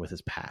reconnecting with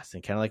his past,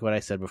 and kind of like what I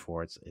said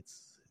before, it's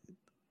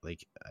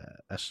like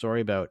a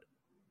story about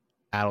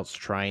adults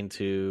trying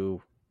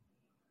to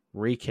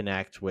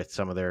reconnect with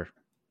some of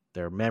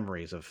their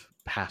memories of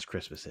past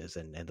Christmases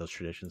and those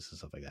traditions and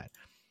stuff like that.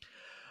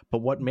 But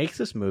what makes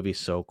this movie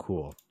so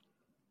cool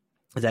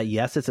is that,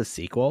 yes, it's a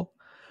sequel,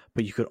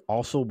 but you could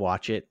also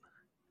watch it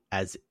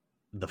as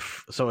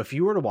so if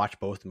you were to watch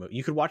both movies,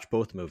 you could watch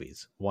both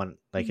movies, one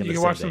like in you the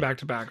can same watch them day, back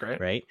to back, right?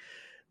 right?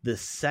 The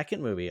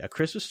second movie, A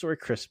Christmas Story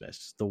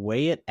Christmas, the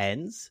way it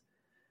ends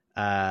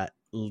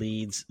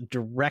leads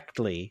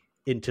directly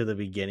into the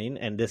beginning,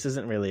 and this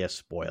isn't really a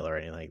spoiler or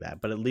anything like that,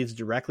 but it leads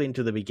directly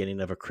into the beginning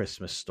of A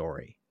Christmas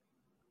Story,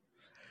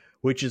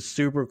 which is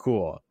super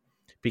cool.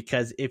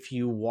 Because if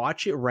you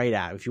watch it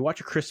if you watch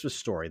A Christmas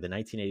Story, the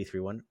 1983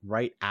 one,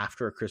 right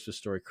after A Christmas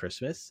Story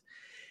Christmas,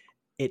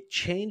 it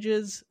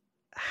changes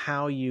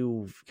how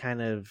you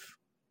kind of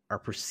are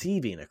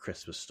perceiving A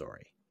Christmas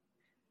Story.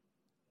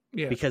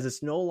 Yeah. Because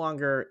it's no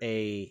longer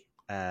a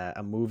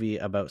movie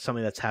about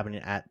something that's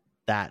happening at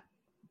that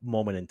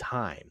moment in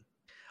time.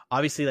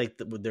 Obviously, like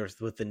there's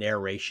with the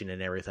narration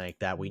and everything like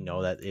that, we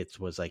know that it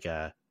was like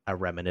a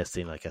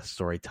reminiscing, like a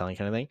storytelling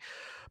kind of thing.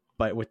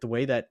 But with the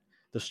way that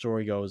the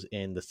story goes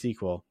in the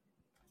sequel,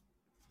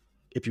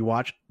 if you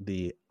watch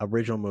the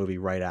original movie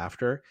right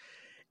after,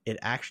 it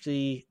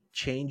actually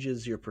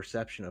changes your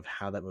perception of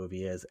how that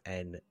movie is,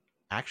 and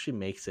actually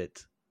makes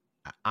it,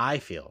 I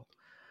feel,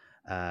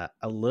 a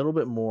little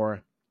bit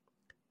more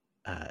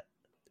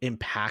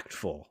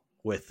impactful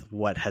with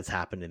what has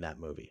happened in that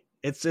movie.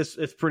 It's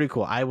pretty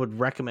cool. I would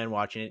recommend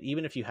watching it,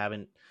 even if you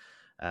haven't,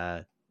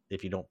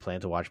 if you don't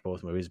plan to watch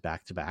both movies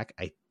back to back.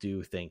 I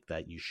do think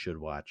that you should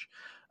watch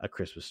A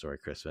Christmas Story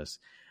Christmas.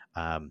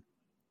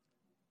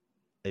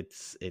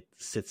 It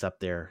sits up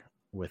there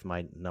with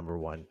my number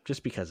one,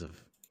 just because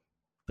of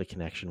the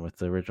connection with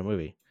the original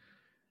movie.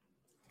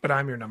 But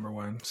I'm your number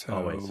one, so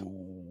Always.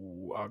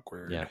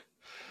 Awkward. Yeah.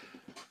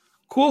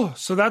 Cool.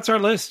 So that's our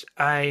list.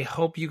 I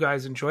hope you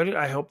guys enjoyed it.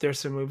 I hope there's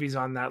some movies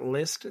on that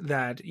list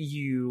that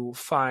you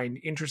find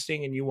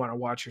interesting and you want to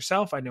watch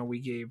yourself. I know we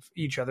gave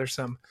each other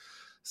some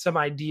some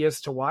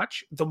ideas to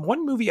watch. The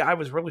one movie I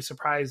was really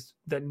surprised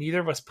that neither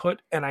of us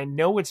put, and I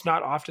know it's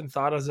not often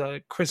thought as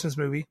a Christmas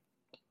movie,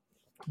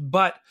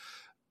 but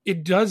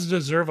it does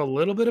deserve a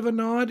little bit of a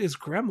nod, is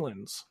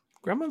Gremlins.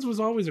 Gremlins was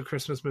always a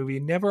Christmas movie,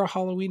 never a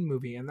Halloween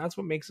movie, and that's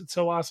what makes it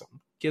so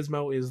awesome.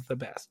 Gizmo is the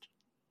best.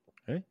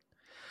 Okay.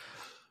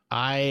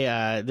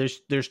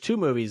 There's two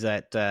movies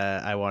that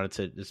I wanted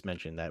to just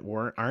mention that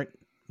aren't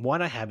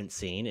one I haven't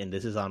seen, and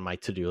this is on my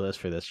to-do list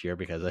for this year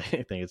because I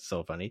think it's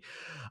so funny.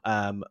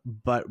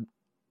 But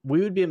we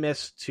would be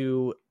amiss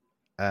to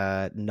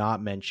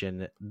not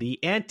mention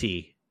the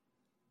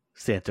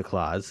anti-Santa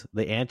Claus,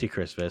 the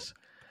anti-Christmas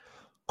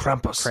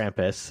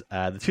Krampus,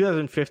 the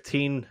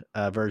 2015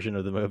 version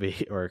of the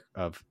movie, or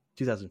of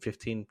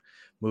 2015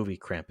 movie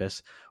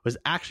Krampus, was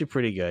actually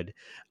pretty good.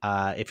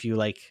 If you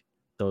like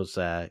those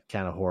kind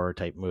of horror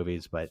type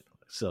movies, but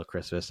still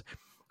Christmas.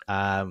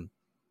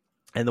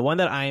 And the one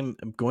that I'm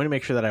going to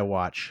make sure that I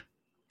watch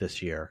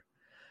this year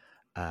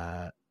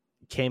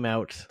came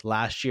out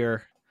last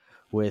year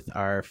with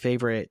our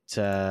favorite,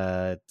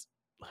 I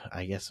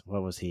guess,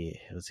 what was he?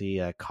 Was he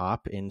a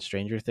cop in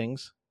Stranger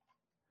Things?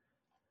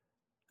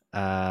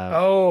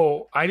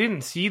 I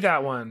didn't see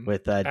that one.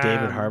 With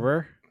David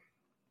Harbour?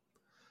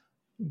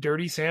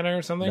 Dirty Santa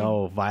or something?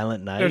 No,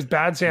 Violent Night. There's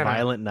Bad Santa.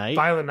 Violent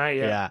Night,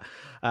 yeah.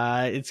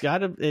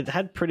 It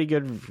had pretty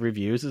good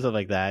reviews and stuff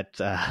like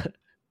that.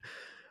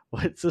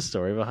 What's the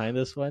story behind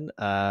this one?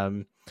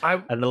 An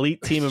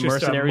elite team of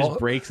mercenaries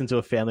breaks into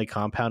a family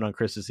compound on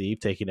Christmas Eve,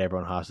 taking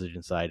everyone hostage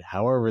inside.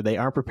 However, they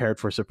aren't prepared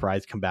for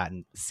surprise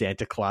combatant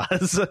Santa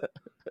Claus.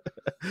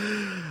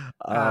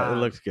 It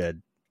looks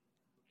good.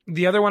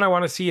 The other one I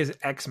want to see is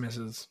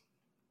Xmas,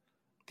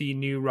 the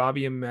new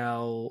Robbie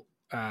Amell,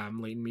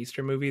 Leighton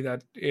Meester movie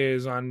that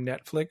is on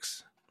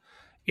Netflix.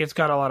 It's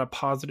got a lot of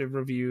positive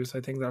reviews.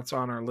 I think that's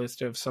on our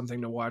list of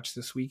something to watch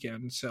this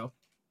weekend. So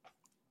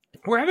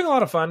we're having a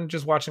lot of fun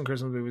just watching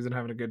Christmas movies and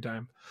having a good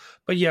time.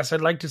 But yes,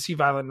 I'd like to see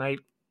Violent Night.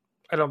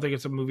 I don't think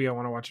it's a movie I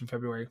want to watch in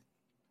February.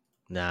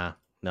 No.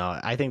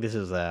 I think this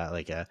is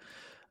like a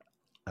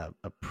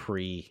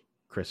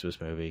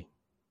pre-Christmas movie.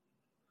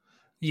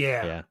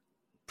 Yeah.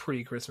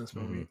 Pre-Christmas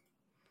movie.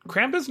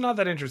 Krampus, not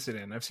that interested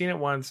in. I've seen it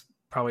once.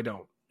 Probably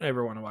don't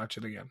ever want to watch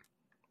it again.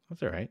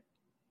 That's all right.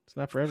 It's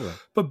not for everyone.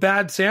 But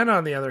Bad Santa,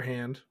 on the other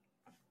hand,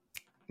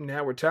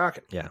 now we're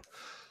talking. Yeah.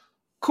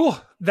 Cool.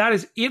 That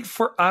is it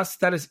for us.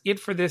 That is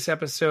it for this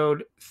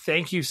episode.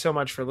 Thank you so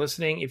much for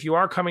listening. If you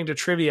are coming to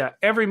trivia,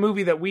 every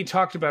movie that we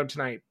talked about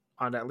tonight,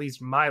 on at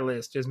least my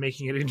list, is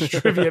making it into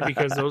trivia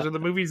because those are the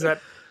movies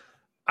that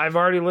I've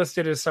already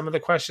listed as some of the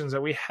questions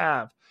that we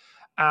have.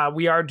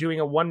 We are doing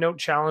a one-note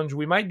challenge.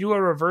 We might do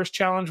a reverse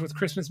challenge with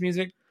Christmas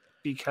music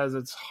because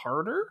it's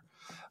harder,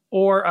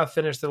 or a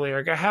finish the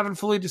lyric. I haven't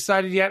fully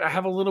decided yet. I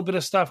have a little bit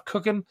of stuff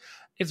cooking.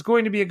 It's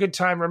going to be a good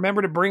time.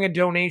 Remember to bring a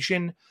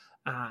donation.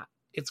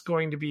 It's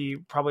going to be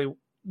probably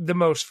the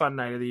most fun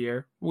night of the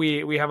year.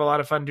 We have a lot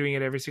of fun doing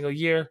it every single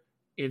year.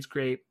 It's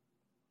great.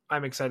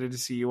 I'm excited to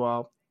see you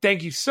all.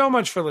 Thank you so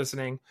much for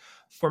listening.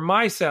 For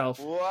myself,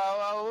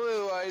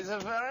 is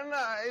very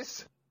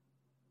nice.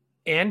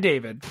 And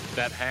David.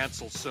 That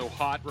Hansel's so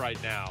hot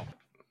right now.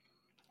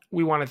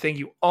 We want to thank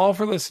you all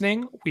for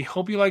listening. We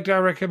hope you liked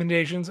our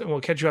recommendations, and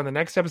we'll catch you on the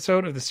next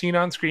episode of the Scene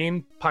on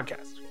Screen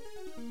podcast.